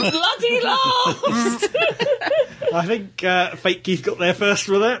 bloody lost. I think Fake Keith got there first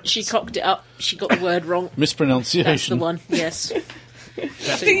with that. She cocked it up. She got the word wrong. Mispronunciation. That's the one, yes. I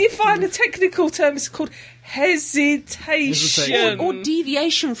think you find the technical term is called hesitation. Or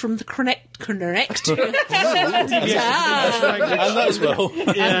deviation from the correct. And that as well.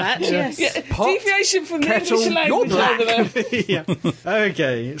 Yes. Pot, Deviation from the kettle, English you're language. Yeah.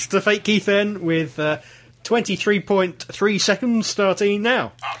 Okay, it's to Fake Keith then with 23.3 seconds, starting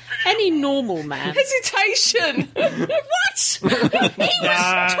now. Any normal man. Hesitation. What? He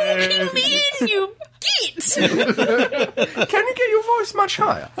was talking me in, you git! Can you get your voice much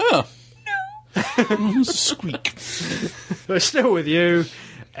higher? Squeak. We're still with you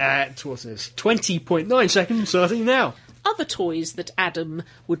at, what's this, 20.9 seconds, starting now. Other toys that Adam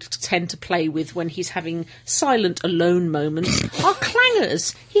would tend to play with when he's having silent, alone moments are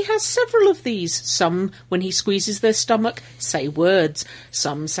clangers. He has several of these. Some, when he squeezes their stomach, say words.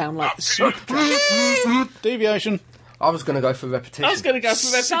 Some sound like the soup. Deviation. I was going to go for repetition. I was going to go for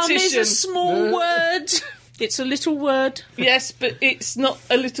repetition. Some is a small word. It's a little word. Yes, but it's not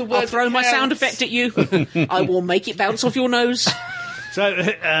a little word. I'll throw my sound effect at you. I will make it bounce off your nose. So,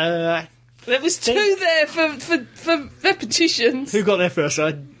 There was two there for repetitions. who got there first?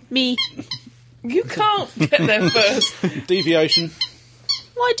 Me. You can't get there first. Deviation.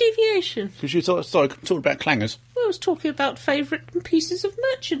 Why deviation? Because you started talking about clangers. I was talking about favourite pieces of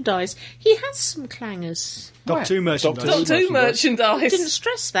merchandise. He has some clangers. Doctor Who merchandise. Doctor Who merchandise. Didn't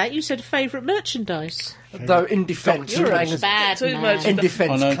stress that. You said favourite merchandise. Though in defence, You're a clangers, bad Doctor Who man. in I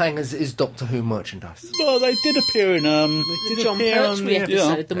defence, know. clangers is Doctor Who merchandise. Well, they did appear in The John Pertwee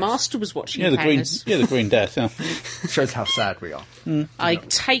episode. Yeah. The Master was watching the Green clangers. the Green Death. Yeah. Shows how sad we are. I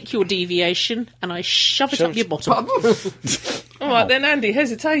take your deviation and I shove it Shove up it- your bottom. All right, then, Andy,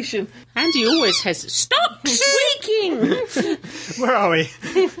 hesitation. Andy always has. Stop squeaking! Where are we?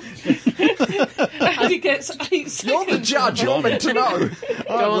 Andy gets 8 seconds. You're the judge, you're meant to know. Go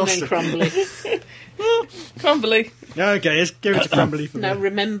on lost then, it. Crumbly. Crumbly. Okay, let's give it to Crumbly for Now me.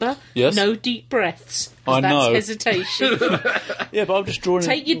 remember, Yes? no deep breaths. 'Cause I that's know. hesitation. Yeah, but I'm just drawing.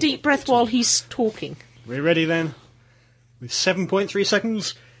 Take your deep breath while he's talking. We're ready then. With 7.3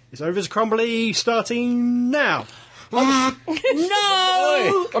 seconds, it's over to Crumbly, starting now. No!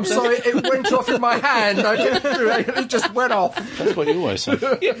 I'm sorry, it went off in my hand. It just went off. That's what you always say.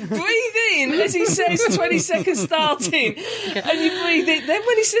 Breathe in as he says 20 seconds starting. And you breathe in. Then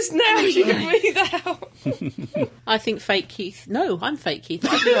when he says now, you can breathe out. I think fake Keith. No, I'm fake Keith.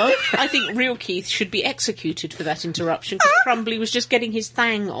 I think real Keith should be executed for that interruption because Crumbly was just getting his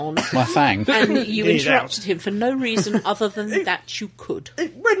thang on. My fang. And you Get it interrupted him for no reason other than that you could.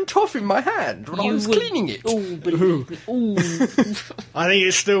 It went off in my hand when I was would- cleaning it. Oh, believe me. Ooh. I think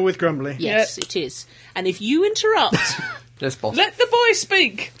it's still with Crumbly. Yes, it is. And if you interrupt, Yes, boss. Let the boy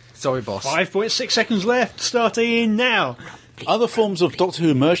speak. Sorry, boss. 5.6 seconds left, starting now. Other forms of Doctor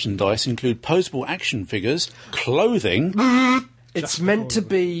Who merchandise include posable action figures, clothing. It's meant to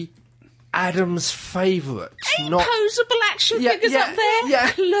be Adam's favourite, not... posable action figures up there,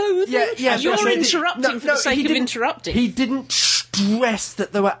 yeah, clothing. yeah, You're but he did- interrupting for the sake he of didn't- interrupting. He didn't stress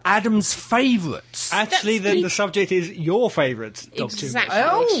that they were Adam's favourites. Actually, That's then the- the subject is your favourite Doctor Who.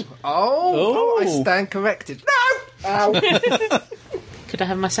 Exactly. Oh, I stand corrected. No! Ow! Could I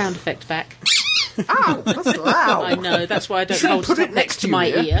have my sound effect back? Ow! That's loud. I know, that's why I don't Shouldn't hold put it it up next next to to you, my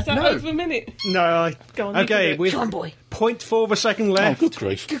yeah? ear. Is that No. over a minute? No, Go on, you okay, do it. with Come on, boy. 0.4 of a second Oh, left. good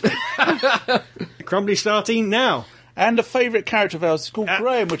grief. Crumbly starting now. And a favourite character of ours is called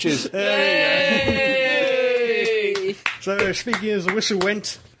Graham, which is... Hey! So, speaking as the whistle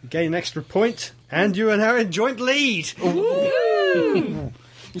went, you gain an extra point, and you are now in joint lead.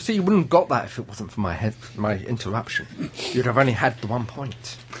 You see, you wouldn't have got that if it wasn't for my interruption. You'd have only had the 1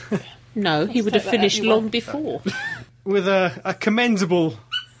 point. No, he would have take that finished out, you long won't. before. With a commendable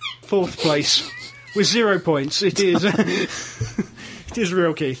fourth place with 0 points. It is It is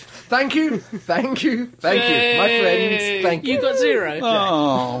real, Keith. Thank you, thank you, thank you. My friends, thank you. You got 0.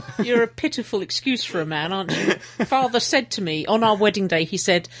 Oh. You're a pitiful excuse for a man, aren't you? Father said to me on our wedding day, he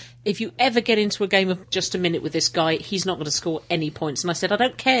said, if you ever get into a game of just a minute with this guy, he's not going to score any points. And I said, I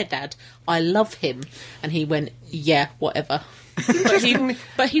don't care, Dad. I love him. And he went, yeah, whatever.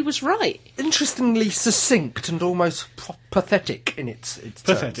 But he was right. Interestingly succinct and almost pathetic in its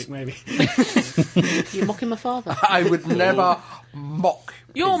Pathetic, terms. maybe. You're mocking my father. I would never mock.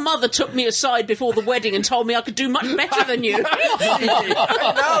 Your mother took me aside before the wedding and told me I could do much better than you. No,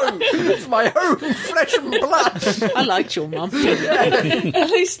 it's my own flesh and blood. I liked your mum. At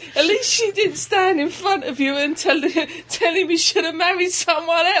least she didn't stand in front of you and tell him he should have married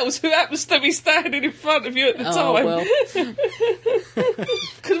someone else who happens to be standing in front of you at the time. Well.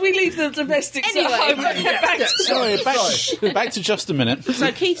 Could we leave the domestics at home and get back to Sorry, back to just a minute. So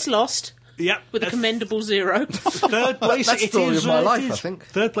Keith's lost Yep. with a commendable 0. Third place. That's the story of my life, I think.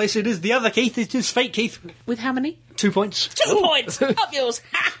 Third place it is. The other Keith, it is fake Keith. With how many? 2 points. 2 points! Up yours!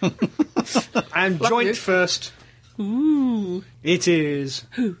 Ha! And Lucky joint you. first. Ooh. It is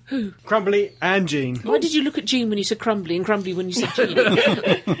Who? Crumbly and Jean. Why did you look at Jean when you said Crumbly and Crumbly when you said Jean?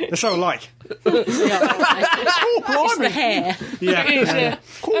 They're so alike. It's the hair. Yeah. It is, yeah.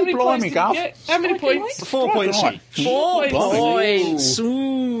 How many blimey, points did you Gav. get? How many points? 4 points. Right. 4 Blimey. points.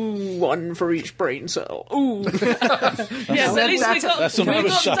 Ooh, 1 for each brain cell. Ooh. Yes, at least we got That's on our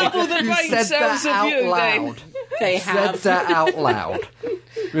show. double the You brain said cells that of out you loud. then. They Said have. that out loud.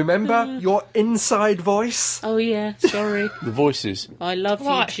 Remember your inside voice? Oh, yeah, sorry. The voices. I love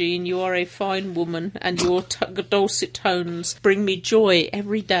Right. you, Jean. You are a fine woman, and your dulcet tones bring me joy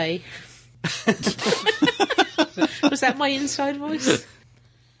every day. Was that my inside voice?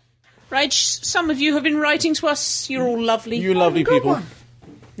 Right, some of you have been writing to us. You're all lovely. You lovely people.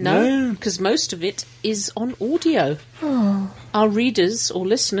 No, because most of it is on audio. Our readers or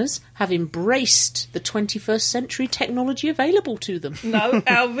listeners have embraced the 21st century technology available to them. No,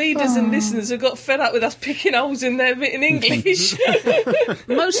 our readers and listeners have got fed up with us picking holes in their written English.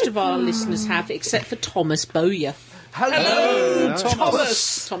 Most of our listeners have, except for Thomas Bowyer. Hello,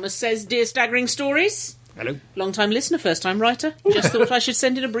 Thomas says, Dear Staggering Stories. Hello. Long-time listener, first-time writer. Just thought I should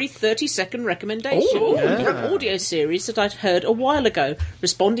send in a brief 30-second recommendation for an audio series that I'd heard a while ago,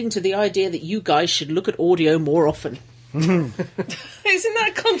 responding to the idea that you guys should look at audio more often. Isn't that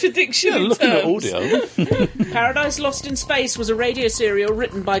a contradiction Yeah, in looking at terms? audio. Paradise Lost in Space was a radio serial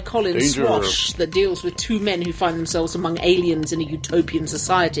written by Colin Danger. Swash that deals with 2 men who find themselves among aliens in a utopian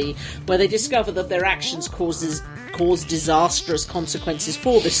society where they discover that their actions cause disastrous consequences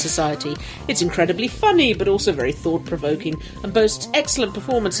for this society. It's incredibly funny, but also very thought-provoking, and boasts excellent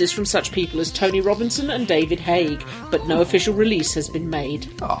performances from such people as Tony Robinson and David Haig, but no official release has been made.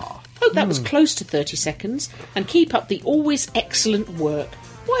 Hope that was close to 30 seconds, and keep up the always excellent work.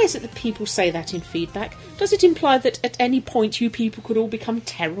 Why is it that people say that in feedback? Does it imply that at any point you people could all become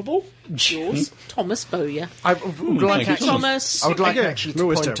terrible? Yours, Thomas Bowyer. I would like thank you, Thomas. I would like Okay. actually We're to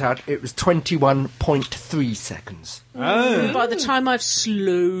always point terrible. out it was 21.3 seconds. By the time I've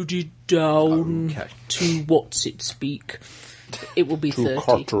slowed it down Okay. to what's it speak, it will be 30.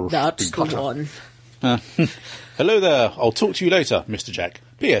 Carter That's speak. the one. Hello there. I'll talk to you later, Mr. Jack.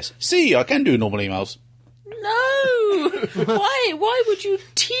 P.S. See, I can do normal emails. No! Why would you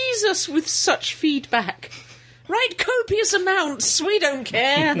tease us with such feedback? Write copious amounts. We don't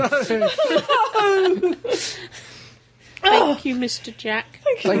care. Thank you, Mr. Jack.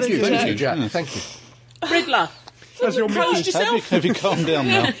 Thank you, Thank Mr. you. Jack. Yeah. Thank you. Riddler, That's your post yourself. Have you calmed down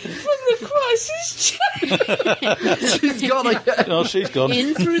now? From the crisis chat. She's got a... Oh, she's gone.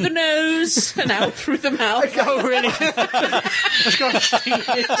 In through the nose and out through the mouth. Oh, really? Let's go.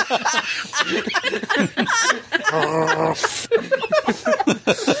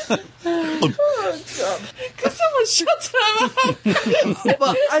 Can someone shut her up?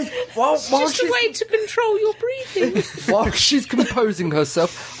 While Just a way to control your breathing. while she's composing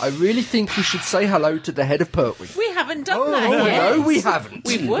herself, I really think we should say hello to the head of Pertwee. We haven't done that Oh, yet. no, we haven't.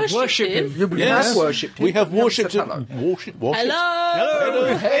 We've worshipped him. We Yes. have worshipped him. We have worshipped Hello. him. Worship.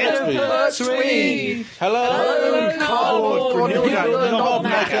 Hello. Head of Pertwee. Hello. Cardboard, Brunhilde,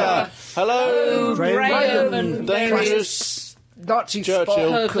 Knobmaker. Hello. Graham and Dangerous. Nazi Churchill.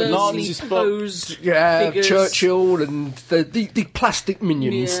 Spock, Nazi perversely Spock. posed yeah, figures. Churchill and the plastic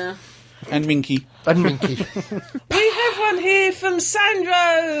minions. Yeah. And Minky. And Minky. We have one here from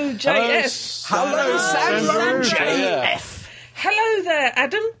Sandro JF. Hello, Sandro Yeah. JF. Hello there,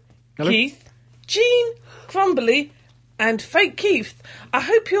 Adam, Hello. Keith, Jean, Crumbly, and Fake Keith. I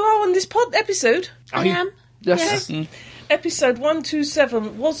hope you are on this pod episode. I am. Yes. episode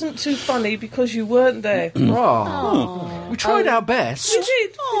 127 wasn't too funny because you weren't there. We tried our best. We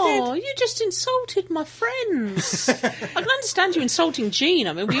did. Oh, you just insulted my friends. I can understand you insulting Jean.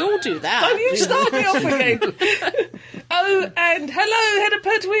 I mean, we all do that. Don't you start me off again. Oh, and hello, Heather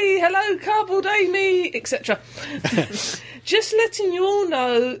Pertwee, hello, Cardboard Amy, etc. Just letting you all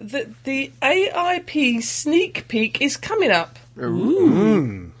know that the AIP sneak peek is coming up.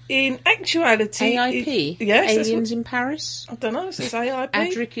 Ooh. In actuality... AIP? Yes. Aliens in Paris? I don't know, it says AIP.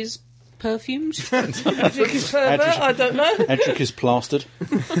 Adric is perfumed? Adric is pervert, I don't know. Adric is plastered.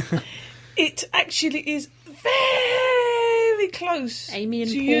 It actually is very close Amy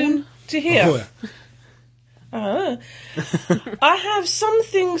and to porn? you to hear. Oh, I have some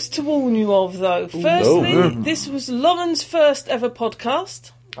things to warn you of, though. Firstly, this was Lauren's first ever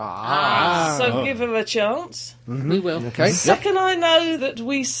podcast, so give her a chance. We will. Okay. Second, I know that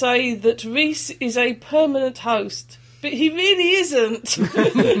we say that Reese is a permanent host, but he really isn't.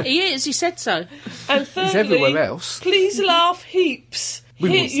 He is, he said so. And thirdly, He's everywhere else. please laugh heaps.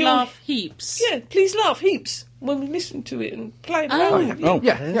 Please laugh heaps. Yeah, please laugh heaps when we listen to it and play it Oh, around. Oh,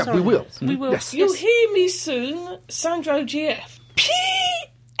 yeah, we will. We will. Yes. You'll hear me soon, Sandro GF.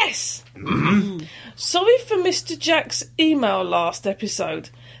 P.S. Sorry for Mr. Jack's email last episode.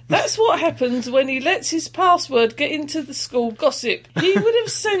 That's what happens when he lets his password get into the school gossip. He would have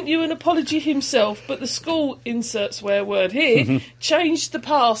sent you an apology himself, but the school, insert swear word here, changed the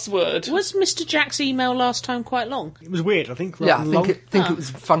password. Was Mr. Jack's email last time quite long? It was weird, I think. Yeah, I rather than think long. it was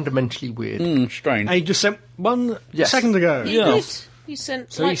fundamentally weird. Strange. And he just sent one Yes. second ago. He did. He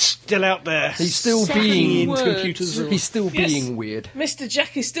sent So he's still out there. He's still 7 being... words. computers. He's still Yes. being weird. Mr.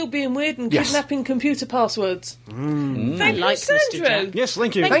 Jack is still being weird and Yes. kidnapping computer passwords. Thank you, like Mr. Sandro. Jack. Yes,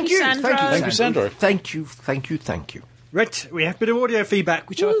 thank you. Thank you, Sandro. Thank you, Sandro. Thank you. Right, we have a bit of audio feedback,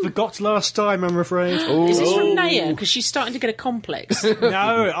 which I forgot last time, I'm afraid. Is this from Naya? Because she's starting to get a complex.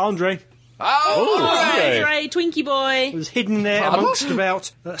 No, Andre. Andre, Twinkie boy. Was hidden there amongst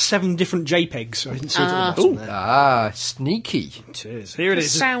about 7 different JPEGs. I didn't see it at the bottom there. Sneaky. It is. Here it The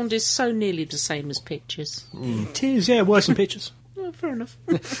is. sound is so nearly the same as pictures. It is, yeah, worse than pictures. Oh, fair enough.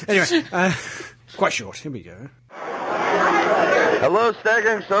 Anyway, quite short. Here we go. Hello,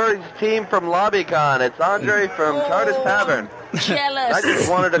 Staggering Stories team from LobbyCon. It's Andre from Tardis Tavern. Jealous. I just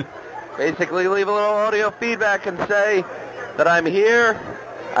wanted to basically leave a little audio feedback and say that I'm here,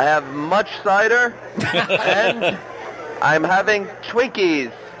 I have much cider, and I'm having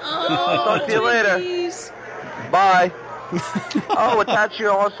Twinkies. Talk to you later. Twinkies. Bye. Oh, attached you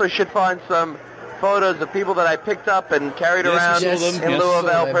also should find some photos of people that I picked up and carried around we saw them. in Yes, lieu of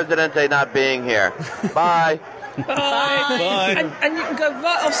saw El them. Presidente not being here. Bye. Bye. And you can go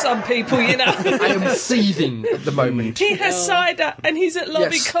right off some people, you know. I am seething at the moment. He has cider and he's at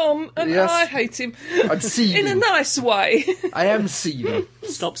LobbyCon and Yes. I hate him. I'm seething. In a nice way. I am seething.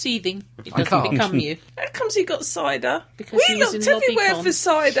 Stop seething. It I doesn't can't. become you. How comes he got cider? Because he We was looked in everywhere LobbyCon. for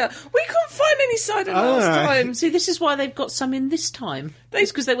cider. We couldn't find any cider last time. See, this is why they've got some in this time.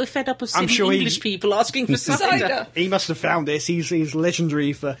 It's because they were fed up of seeing sure he- English people asking for cider. Cider. He must have found this. He's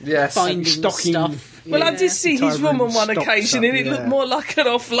legendary for Yes. Finding stocking. stuff. Well, I did see his Entire room on room one stocked occasion up, and it yeah. looked more like an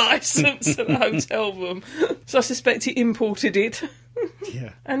off-licence than a hotel room. So I suspect he imported it. Yeah.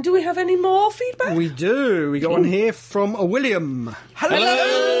 And do we have any more feedback? We do. We got one here from a William.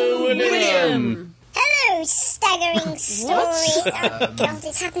 Hello, William. Hello, Staggering Stories. Oh, God,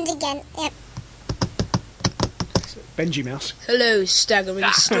 it's happened again. Yep. Benji Mouse. Hello, Staggering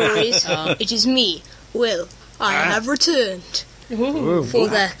Stories. It is me, Will. I have returned for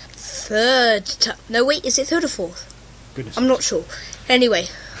the 3rd time. No, wait, is it 3rd or 4th? Goodness. I'm not sure. Anyway,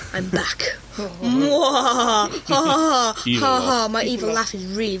 I'm back. Mwah! Ha ha ha ha! My evil laugh is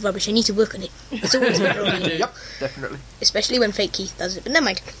really rubbish. I need to work on it. It's always better on me. Yep, definitely. Especially when fake Keith does it. But never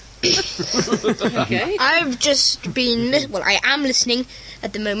mind. Okay. I've just been I am listening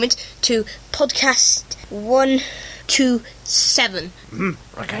at the moment to podcast 127,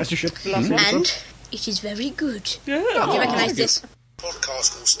 As you should. and it is very good. Do you recognise this?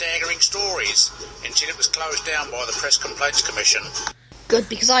 Podcast called Staggering Stories until it was closed down by the Press Complaints Commission. Good,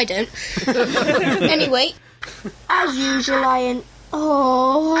 because I don't. Anyway, as usual,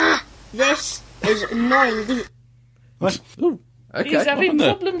 this is annoying. What? Okay. He's having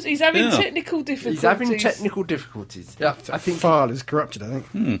there? problems. He's having Yeah. technical difficulties. He's having technical difficulties. Yeah, I think File is corrupted, I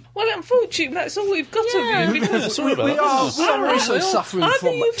think. Well, unfortunately, that's all we've got of you. Because Sorry about we that. are also suffering either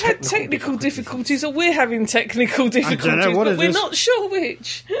from you've had technical difficulties or we're having technical difficulties, what but it we're is. not sure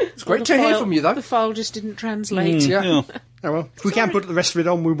which. It's great to hear from you, though. The file just didn't translate. Yeah. Yeah. Oh well. If we can put the rest of it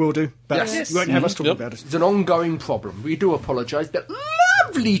on, we will do. But Yes. you won't have us talking Yep. about it. It's an ongoing problem. We do apologise, but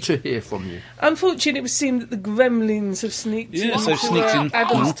lovely to hear from you. Unfortunately, it would seem that the gremlins have sneaked Yeah, into so sneaked in.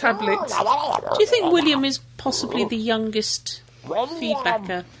 Adam's tablet. Do you think William is possibly the youngest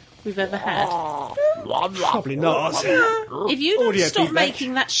feedbacker we've ever had? Probably not. If you don't Audio stop feedback.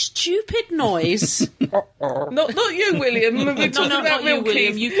 making that stupid noise... Not you, William. We're talking No, about not you, Real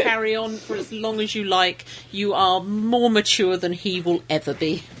William. Keith. You carry on for as long as you like. You are more mature than he will ever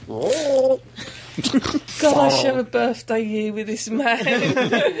be. God, I share a birthday year with this man.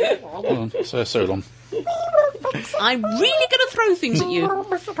 So long. I'm really going to throw things at you.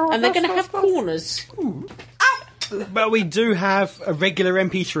 And they're going to have corners. But we do have a regular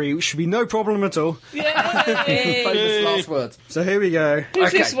MP3, which should be no problem at all. Famous last words. So here we go. Who's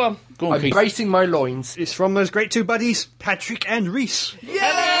Okay. this one? Go on, I'm Keith. bracing my loins. It's from those great two buddies, Patrick and Reese.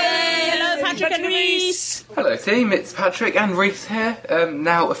 Hello, Patrick and Reese. Hello team, it's Patrick and Reese here,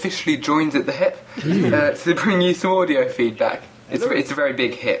 now officially joined at the hip to bring you some audio feedback. It's a very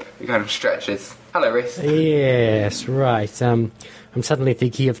big hip, it kind of stretches. Hello Reese. Yes, right. I'm suddenly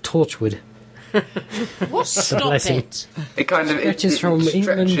thinking of Torchwood. Stop blessing. it. It kind of Stretches from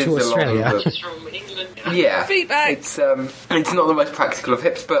England to stretches along Australia. yeah, Feedback. it's not the most practical of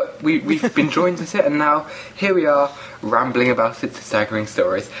hips, but we've been joined at it, and now here we are rambling about it to Staggering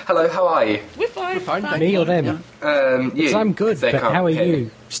Stories. Hello, how are you? We're fine. Fine, Me or them? You. Because I'm good, They but can't how are hear me.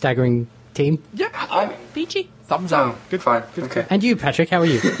 you, Staggering team? I'm PG. Thumbs up. good, fine. Okay. And you, Patrick, how are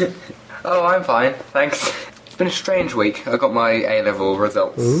you? Oh, I'm fine, thanks. It's been a strange week. I got my A-level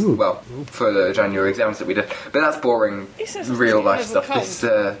results, well, for the January exams that we did. But that's boring He says real life it's stuff.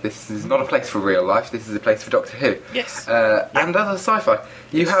 This is not a place for real life. This is a place for Doctor Who. Yes. And other sci-fi.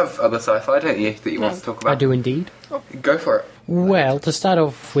 You have other sci-fi, don't you, that you want to talk about? I do indeed. Go for it. Well, to start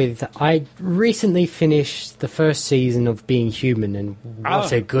off with, I recently finished the first season of Being Human, and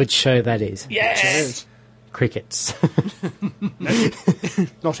what a good show that is. Yes. Crickets.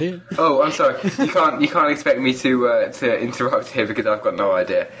 Not here. Oh, I'm sorry. You can't expect me to interrupt here because I've got no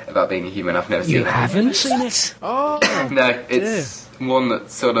idea about Being a Human. I've never seen You it. haven't? Seen it? No, it's one that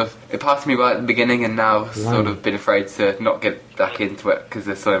sort of it passed me by at the beginning, and now I've sort of been afraid to not get back into it because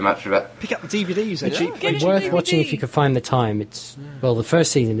there's so much of it. Pick up the DVDs, they're cheap. Get Worth your watching DVD. if you can find the time. Well, the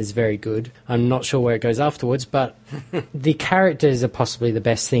first season is very good. I'm not sure where it goes afterwards, but the characters are possibly the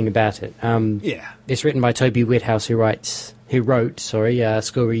best thing about it. Yeah. It's written by Toby Whithouse, who wrote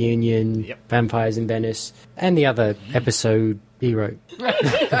School Reunion, Vampires in Venice, and the other episode he wrote.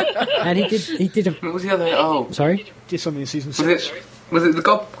 And he did a... What was the other? Oh, Sorry? Did something in season was 6. it the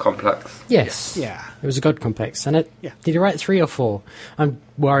God Complex? Yes. Yeah. It was a God complex. And Yeah. did he write 3 or 4? I'm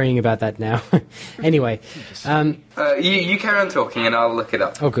worrying about that now. Anyway. You carry on talking, and I'll look it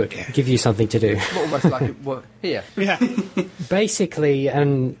up. Oh, good. Give you something to do. Almost like it were here. Yeah. Basically,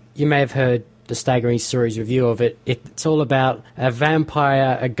 and you may have heard the Staggering Stories review of it, it's all about a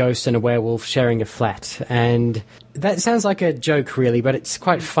vampire, a ghost, and a werewolf sharing a flat. And that sounds like a joke, really, but it's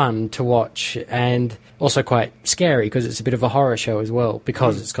quite fun to watch, and also quite scary, because it's a bit of a horror show as well,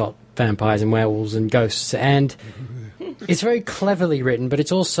 because it's got vampires and werewolves and ghosts. And it's very cleverly written, but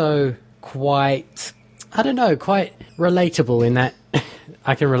it's also quite, I don't know, quite relatable in that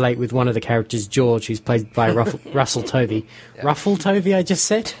I can relate with one of the characters, George, who's played by Russell Tovey. Ruffle Tovey, I just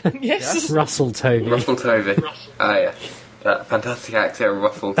said? Yes. Russell Tovey. Ruffle Tovey. Ah, yeah. That fantastic actor,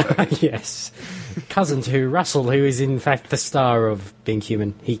 Ruffle Tovey. Yes. Cousin to Russell, who is in fact the star of Being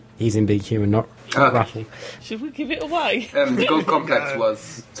Human. He's in Being Human, not Ruffle. Should we give it away? The God Complex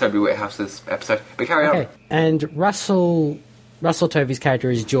was Toby Whithouse's episode. But carry on. Okay. And Russell Tovey's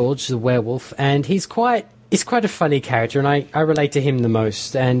character is George, the werewolf, and he's quite a funny character, and I relate to him the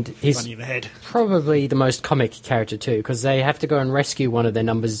most, and he's Funny in the head. probably the most comic character too, because they have to go and rescue one of their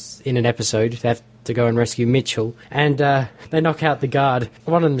numbers in an episode. They have to go and rescue Mitchell, and they knock out the guard.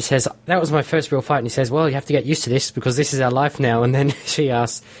 One of them says, "That was my first real fight," and he says, "Well, you have to get used to this because this is our life now." And then she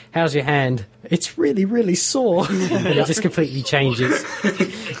asks, "How's your hand?" "It's really, really sore." And it just completely changes.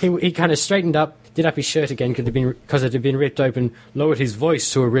 He kind of straightened up, did up his shirt again because it had been ripped open, lowered his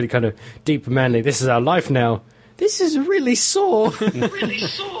voice to a really kind of deep, manly, "This is our life now. This is really sore."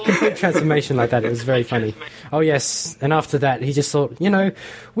 Complete transformation like that. It was very funny. Oh, yes. And after that, he just thought,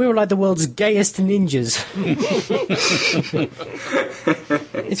 we were like the world's gayest ninjas.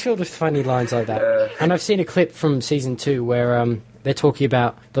 It's filled with funny lines like that. And I've seen a clip from season 2 where they're talking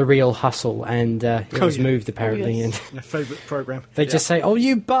about the real hustle, and it was moved apparently. yes. And My favourite programme. they just say, "Oh,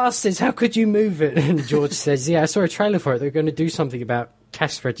 you bastards, how could you move it?" And George says, "Yeah, I saw a trailer for it. They're going to do something about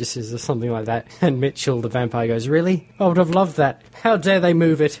cash registers or something like that." And Mitchell, the vampire, goes, "Really? I would have loved that. How dare they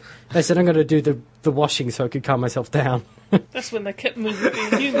move it?" They said, "I'm going to do the washing so I could calm myself down." That's when they kept moving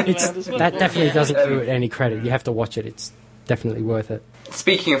Being Human around as well. That definitely doesn't do it any credit. You have to watch it. definitely worth it.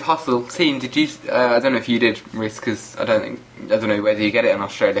 Speaking of Hustle, team, did you? I don't know if you did, Rhys, because I don't know whether you get it in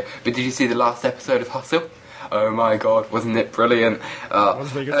Australia. But did you see the last episode of Hustle? Oh my God, wasn't it brilliant?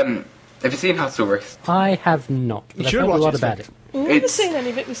 Was very good. Have you seen Hustle, Rhys? I have not, but I've should heard a watch lot it, about it. I've never seen any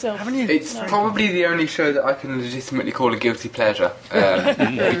of it myself. Haven't you? It's probably the only show that I can legitimately call a guilty pleasure,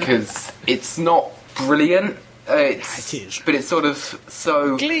 because it's not brilliant. It is. But it's sort of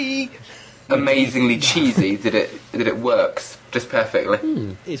so amazingly cheesy that it works just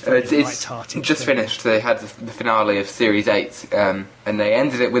perfectly. It's very It's light-hearted. just finished. They had the finale of Series 8, and they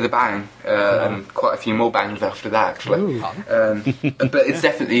ended it with a bang, and quite a few more bangs after that, actually. But it's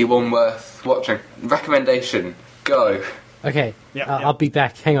definitely one worth watching. Recommendation, go. Okay, Yeah. I'll be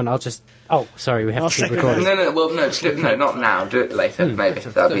back. Hang on, I'll just... Oh, sorry, we have I'll to keep second recording. No, not now. Do it later, maybe.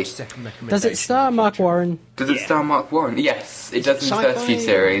 That'd be. Does it star Mark Warren? Does it star Mark Warren? Yes, it does in the first few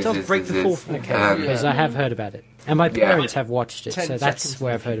series. Does break the fourth one. Because I have heard about it. And my parents have watched it, so that's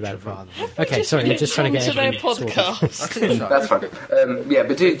where I've heard about it from. Okay, sorry, I'm just trying to get onto their everything sorted. podcast. That's fine. Yeah,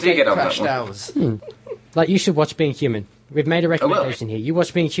 but do get on that one. hours. Like, you should watch Being Human. We've made a recommendation here. You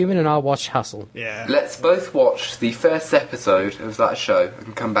watch Being Human and I'll watch Hustle. Yeah. Let's both watch the first episode of that show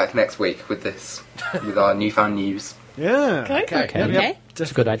and come back next week with this, with our newfound news. Yeah. Okay.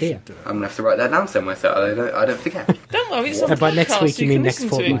 That's a good idea. I'm gonna have to write that down somewhere so I don't forget. Don't worry, it's on And by podcast, next week, you mean can next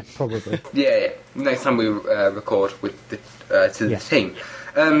listen to it. fortnight, probably. Yeah. Next time we record with the team.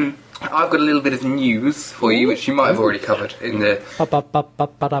 I've got a little bit of news for you, which you might have already covered in the.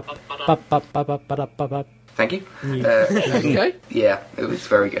 Thank you. Okay. Yeah, it was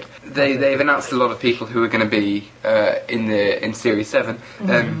very good. They've announced a lot of people who are going to be in Series 7.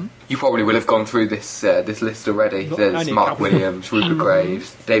 You probably will have gone through this list already. There's only a Mark couple. Williams, Rupert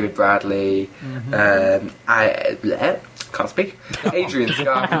Graves, David Bradley. I can't speak. Adrian Oh, I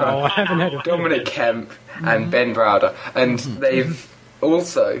Scarpa, haven't heard of Dominic Kemp, and Ben Browder, and they've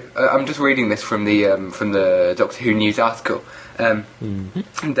also. I'm just reading this from the Doctor Who news article. And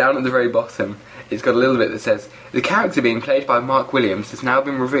down at the very bottom, it's got a little bit that says, the character being played by Mark Williams has now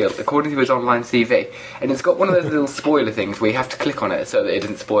been revealed according to his online CV. And it's got one of those little spoiler things where you have to click on it so that it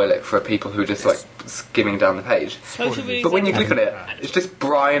doesn't spoil it for people who are just like skimming down the page. But when you click on it, it's just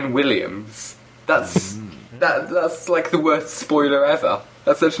Brian Williams. That's like the worst spoiler ever.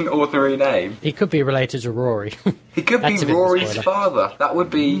 That's such an ordinary name. He could be related to Rory. He could be That's a bit of a Rory's spoiler. father. That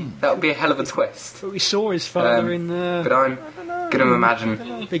would be a hell of a twist. But we saw his father in But I'm going to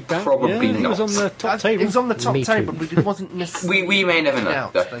imagine Big Bang. probably yeah, He not. was on the top table. It was on the top Me too. table, but it wasn't necessarily We may never know.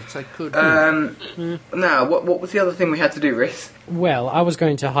 out. though. They could. Now, what was the other thing we had to do, Rhys? Well, I was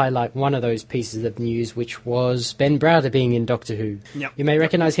going to highlight one of those pieces of news, which was Ben Browder being in Doctor Who. Yep. You may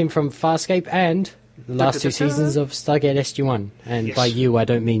recognise him from Farscape and the last two seasons of Stargate SG-1. And Yes. by you, I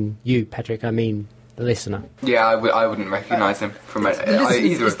don't mean you, Patrick, I mean the listener. Yeah, I wouldn't recognise him from either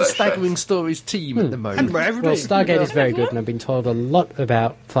It's of the those Staggering shows. Stories team at the moment. Well, Stargate is very good, and I've been told a lot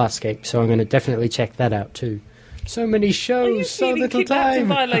about Farscape, so I'm going to definitely check that out too. So many Are you shows, so feeling little kidnapped and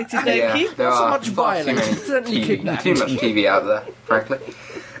time. violated, Yeah, Loki? there Not so are much far too violence, many certainly kidnapped. too much TV out there, frankly.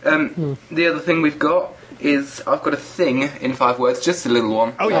 The other thing we've got is I've got a thing in 5 words, just a little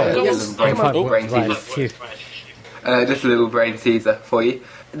one. Oh, yeah. Just a little brain Right, teaser. phew. Just a little brain teaser for you.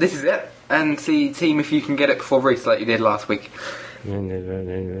 This is it, and see, team, if you can get it before Reese, like you did last week.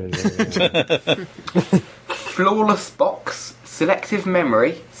 Flawless box, selective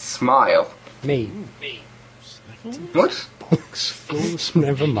memory, smile. Me. What?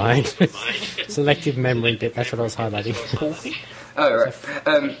 Never mind. Selective memory bit, that's what I was highlighting. Oh,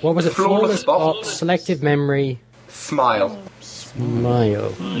 right. What was it? Flawless box, selective memory, smile.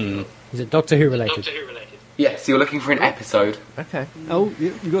 smile. Is it Doctor Who related? Yes, you're looking for an episode. Okay. Oh,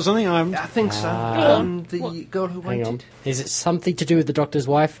 you got something? I haven't. I think so. The girl who Hang on. waited. Is it something to do with the Doctor's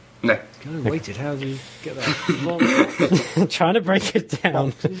wife? No. Waited. How do you get that? I'm trying to break it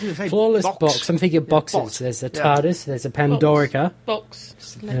down. say Flawless box. box. I'm thinking boxes. box. There's a Yeah. TARDIS, there's a Pandorica. Box.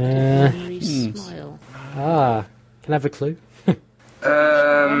 Memory smile. Ah, can I have a clue?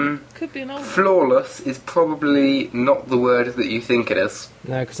 Could be an old. Flawless is probably not the word that you think it is.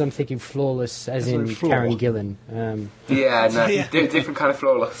 No, because I'm thinking flawless as in no flaw. Karen Gillan. Yeah, no, Yeah. different kind of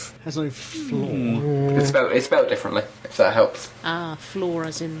flawless. Has no flaw. It's spelled differently, if that helps. Ah, floor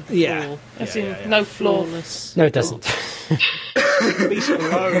as in Yeah. floor. As in, no flaw. Flawless. No, it doesn't. Beast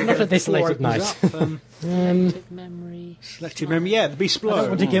below. Not at this late at night. Selective memory. Selective memory. Yeah, the beast below. I don't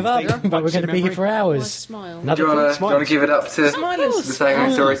want to give up, but we're going to be here for Why hours. smile? Another Do you thing? want to give it up to the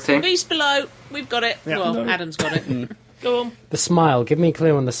Staggering Stories team? Beast below. We've got it. Yeah. Well, Adam's got it. Go on. The smile. Give me a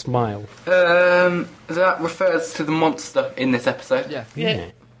clue on the smile. That refers to the monster in this episode. Yeah. Yeah.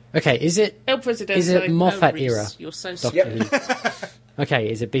 Okay, is it El Presidente. is it Moffat Reese, era? You're so Doctor stupid. Who? Okay,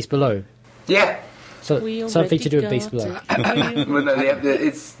 is it Beast Below? Yeah. So We something to do with already Beast Below. Well, no,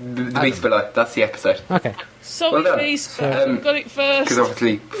 it's the Beast Below. That's the episode. Okay. Sorry, Well done. Beast, but you got it first. Because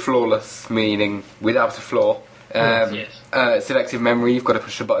obviously, flawless meaning without a flaw. Selective memory, you've got to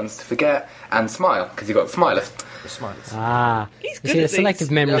push the buttons to forget, and smile because you've got the smilers. Ah, He's you good see, the at selective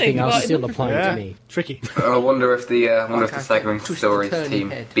these. memory Yeah, thing, I was right. still applying to me. Tricky. I wonder if the Staggering Twist Stories turning team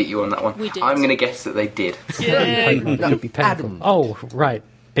head. beat you on that one. We did. I'm going to guess that they did. Yeah. Could be painful. Adam. Oh, right.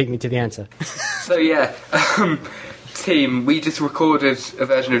 Beat me to the answer. So yeah, team, we just recorded a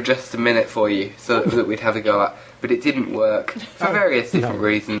version of Just a Minute for you so that we'd have a go at, but it didn't work for various different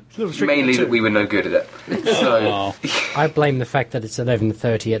reasons. Mainly that we were no good at it. So I blame the fact that it's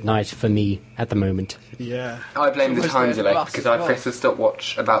 11:30 at night for me at the moment. Yeah. I blame the Was time there delay bus because as I well? press the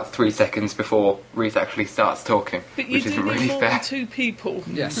stopwatch about 3 seconds before Reese actually starts talking, But you which do isn't need really more fair. than 2 people.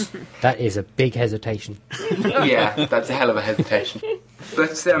 Yes. That is a big hesitation. Yeah, that's a hell of a hesitation. But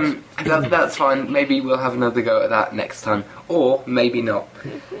that's fine. Maybe we'll have another go at that next time, or maybe not.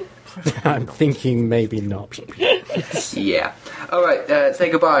 I'm thinking maybe not. Yeah. All right. Say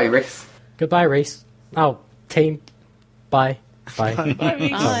goodbye, Reese. Goodbye, Reese. Oh, team. Bye. Bye.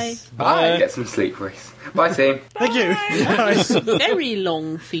 Bye. Bye. Get some sleep, Reese. Bye, team. Thank you. Very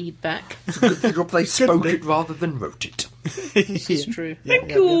long feedback. They spoke it rather than wrote it. This is true.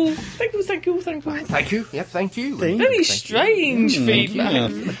 Thank you. Thank you. Thank you. Yeah, thank you. Very strange feedback.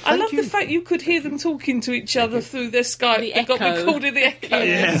 you. I love the fact you could hear them talking to each other through their Skype. The They got echo. recorded the echo.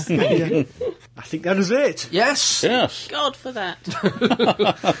 Yeah. I think that is it. Yes. Yes. God for that.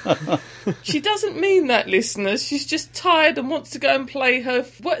 She doesn't mean that, listeners. She's just tired and wants to go and play her...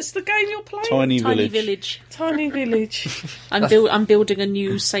 What's the game you're playing? Tiny Tiny village. village. Tiny Village. I'm building a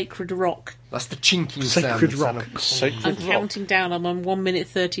new sacred rock. That's the chinking Sacred sound. rock. Sacred I'm rock. counting down. I'm on 1 minute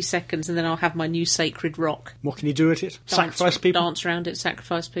 30 seconds, and then I'll have my new sacred rock. What can you do at it? Dance, Sacrifice people? Dance around it,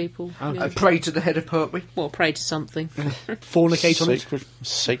 sacrifice people. Yeah. Pray to the head of Pertwee. Well, pray to something. Fornicate on it?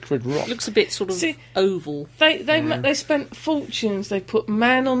 Sacred rock. Looks a bit sort of See- oval. They spent fortunes. They put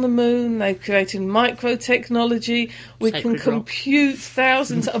man on the moon. They've created microtechnology. We can Sacred rock. compute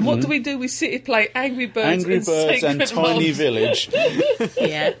thousands. And what do? We sit and play Angry Birds, Angry and Birds and Sacred Tiny Mobs. Village.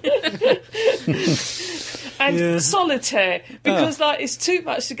 Yeah. And solitaire, because it's too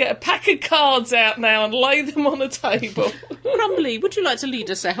much to get a pack of cards out now and lay them on a table. Crumbly, would you like to lead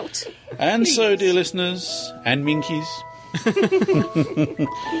us out? And so, dear listeners, and Minkies,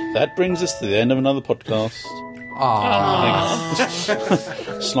 that brings us to the end of another podcast.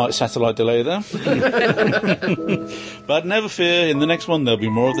 Slight satellite delay there. But never fear, in the next one there'll be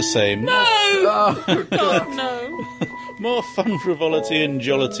more of the same. God, no. More fun, frivolity and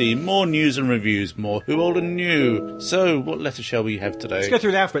jollity, more news and reviews, more Who Old and New. So, what letter shall we have today? Let's go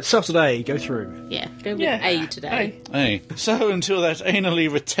through the alphabet. Start today. Go through. Yeah, go with Yeah. A today. Hey. So, until that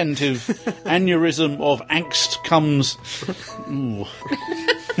anally retentive aneurysm of angst comes... Ooh.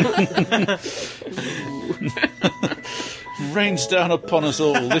 rains down upon us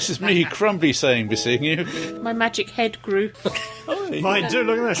all. This is me, Crumbly, saying, be seeing you. My magic head grew. Mine too,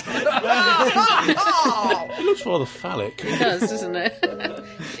 look at that. It looks rather phallic. It does, doesn't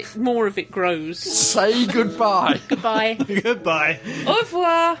it? More of it grows. Say goodbye. Goodbye. Goodbye. Au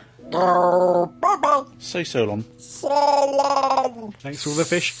revoir. Say so long. Thanks for all the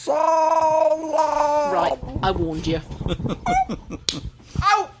fish. Right, I warned you.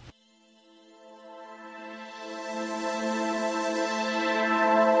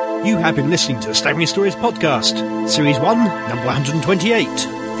 You have been listening to the Staggering Stories podcast, Series 1, number 128,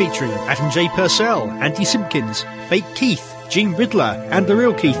 featuring Adam J. Purcell, Andy Simpkins, Fake Keith, Gene Riddler, and the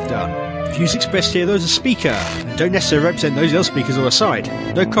real Keith Dunn. Views expressed here are those of speaker, and don't necessarily represent those of other speakers or aside.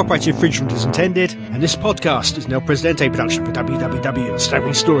 No copyright infringement is intended, and this podcast is an El Presidente production for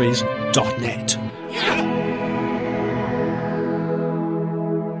www.staggeringstories.net.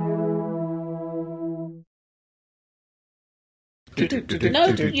 No,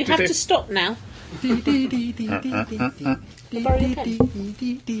 you have to stop now. Could you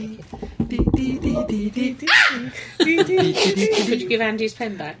give Andy his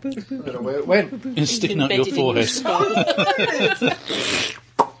pen back? I don't know where it went. It's sticking up your Embedded in forehead. skull.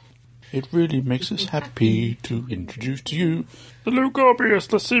 It really makes us happy to introduce to you the lugubrious,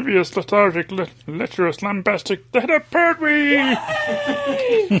 lascivious, lethargic, lecherous, lambastic, the head of Pertwee!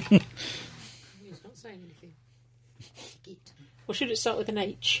 He's not saying anything. Or should it start with an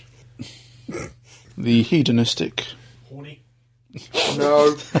H? The hedonistic, Horny.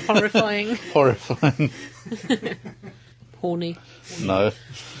 No. Horrifying. horrifying, Horny. no.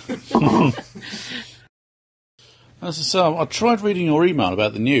 As I say, I tried reading your email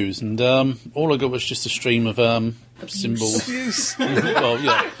about the news, and all I got was just a stream of symbols. Well,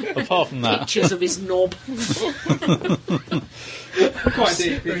 yeah. Apart from that, Pictures of his knob. Quite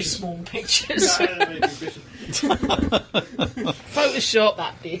deep. Very small pictures. Photoshop.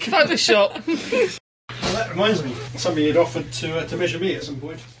 That big. Photoshop. Well, that reminds me, somebody had offered to measure me at some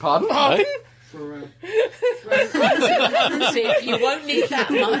point. Pardon? For, See, you won't need that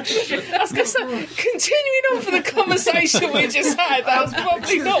much. I was going to say, continuing on for the conversation we just had, that was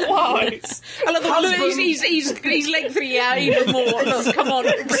probably not wise. I love the he's lengthening out even more. Look, come on.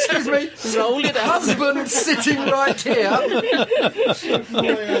 Excuse me. Roll it up. Husband sitting right here.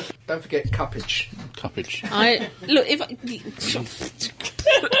 Don't forget cuppage.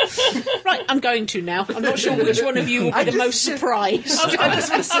 Right, I'm going to now. I'm not sure which one of you will be the most surprised. I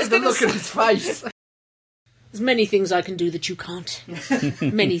just want to see the look on his face. There's many things I can do that you can't.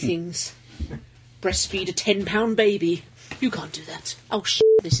 Many things. Breastfeed a 10-pound baby. You can't do that. Oh,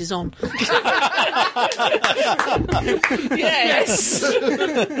 this is on. Yes.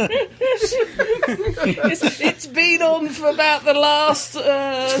 It's been on for about the last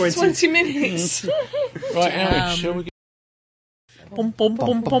 20 minutes. right, Eric, shall we Bum, bum,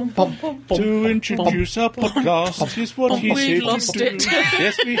 bum, bum, bum, bum, to introduce our podcast? Is what he We've said lost to do. it.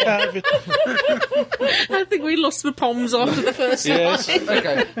 Yes, we have it. I think we lost the poms after the first Yes. line.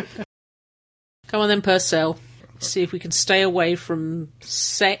 Okay. Come on then, Purcell. See if we can stay away from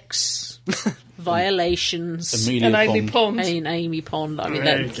sex, violations, Amelia And Amy Pond. Pond. and Amy Pond. I mean,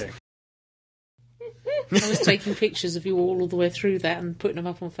 okay. I was taking pictures of you all the way through that and putting them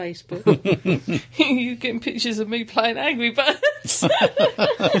up on Facebook. You getting pictures of me playing Angry Birds.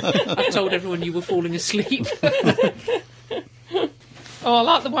 I've told everyone you were falling asleep. Oh, I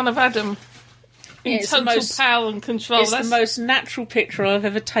like the one of Adam. In It's the total most- power and control. It's the most natural picture I've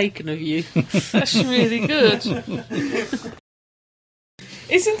ever taken of you. That's really good.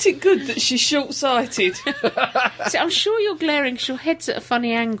 Isn't it good that she's short-sighted? See, I'm sure you're glaring because your head's at a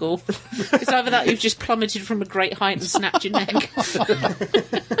funny angle. It's either that or you've just plummeted from a great height and snapped your neck.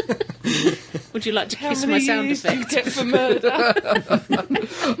 Would you like to How kiss many my sound years do you effect? get for murder?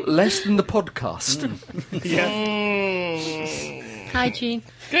 Less than the podcast. Hi, Jean.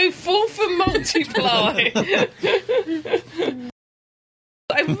 Go forth and multiply.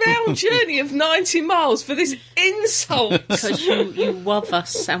 A round journey of 90 miles for this insult. Because you love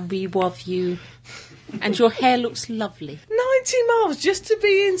us and we love you. And your hair looks lovely. 90 miles just to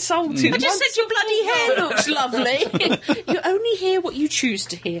be insulted. I just said your bloody hair looks lovely. You only hear what you choose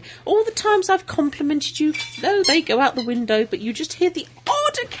to hear. All the times I've complimented you, though they go out the window, but you just hear the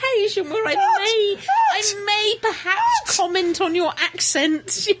odd occasion where I may perhaps comment on your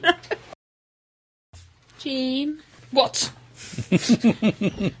accent. You know? Jean. What?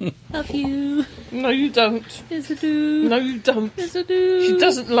 Love you. No, you don't. Yes, I do. No, you don't. Yes, I do. She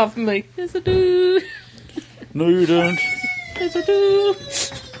doesn't love me. Yes, I do. No, you don't. Yes, I do.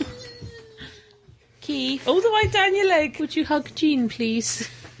 Keith, All the way down your leg. would you hug Jean, please?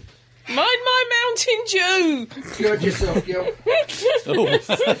 Mind my Mountain Dew. Good yourself, girl.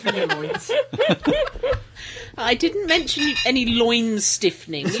 I didn't mention any loins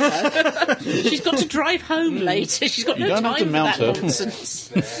stiffening. You know. She's got to drive home later. She's got You no don't have time to for mount that her. nonsense.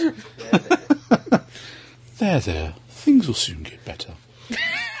 There. Things will soon get better.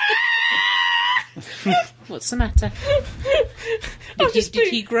 What's the matter? Did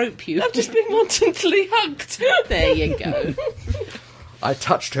he grope you? I've just been wanting to be hugged. There you go. I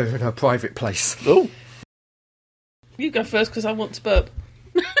touched her in her private place. Oh, You go first because I want to burp.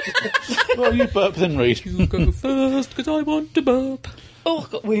 well, you burp then, Reed. You go first because I want to burp. Oh,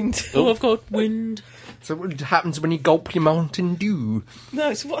 I've got wind. Oh, I've got wind. So what happens when you gulp your Mountain Dew? No,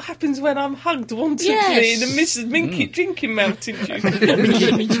 it's what happens when I'm hugged wantonly Yes. in a Mrs. Minky drinking Mountain Dew.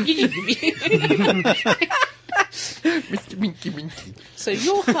 Mr. Minky. So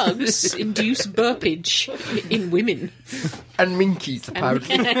your hugs induce burpage in women. And Minkies,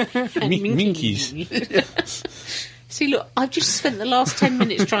 apparently. And Minkies. See, look, I've just spent the last 10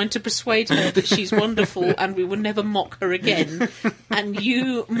 minutes trying to persuade her that she's wonderful and we will never mock her again. And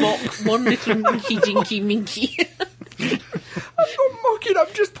you mock one little minky dinky minky. I'm not mocking,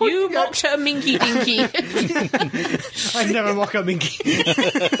 I'm just pointing You out. mocked her minky dinky. I never mock a minky.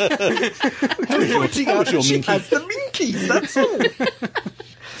 I'm pointing out your that she Minky? has the Minkies, that's all.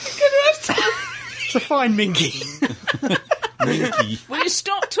 It's a fine minky. Minky. Will you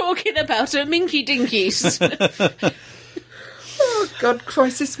stop talking about her minky dinkies? Oh, God,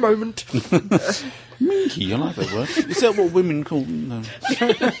 crisis moment. Minky, I like that word. Is that what women call them? No.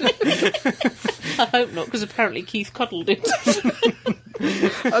 I hope not, because apparently Keith cuddled it.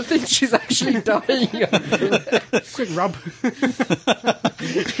 I think she's actually dying. Quick rub.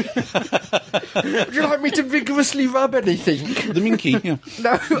 Would you like me to vigorously rub anything? The minky, yeah.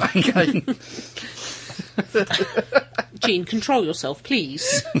 No, okay. Jean, control yourself,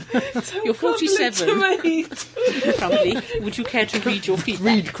 please. You're 47. Crumbly, would you care to read your feedback?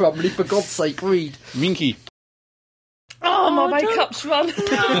 Read, Crumbly, for God's sake, read. Minky. Oh, my makeup's run.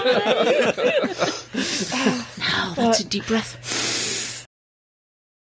 Now, that's a deep breath.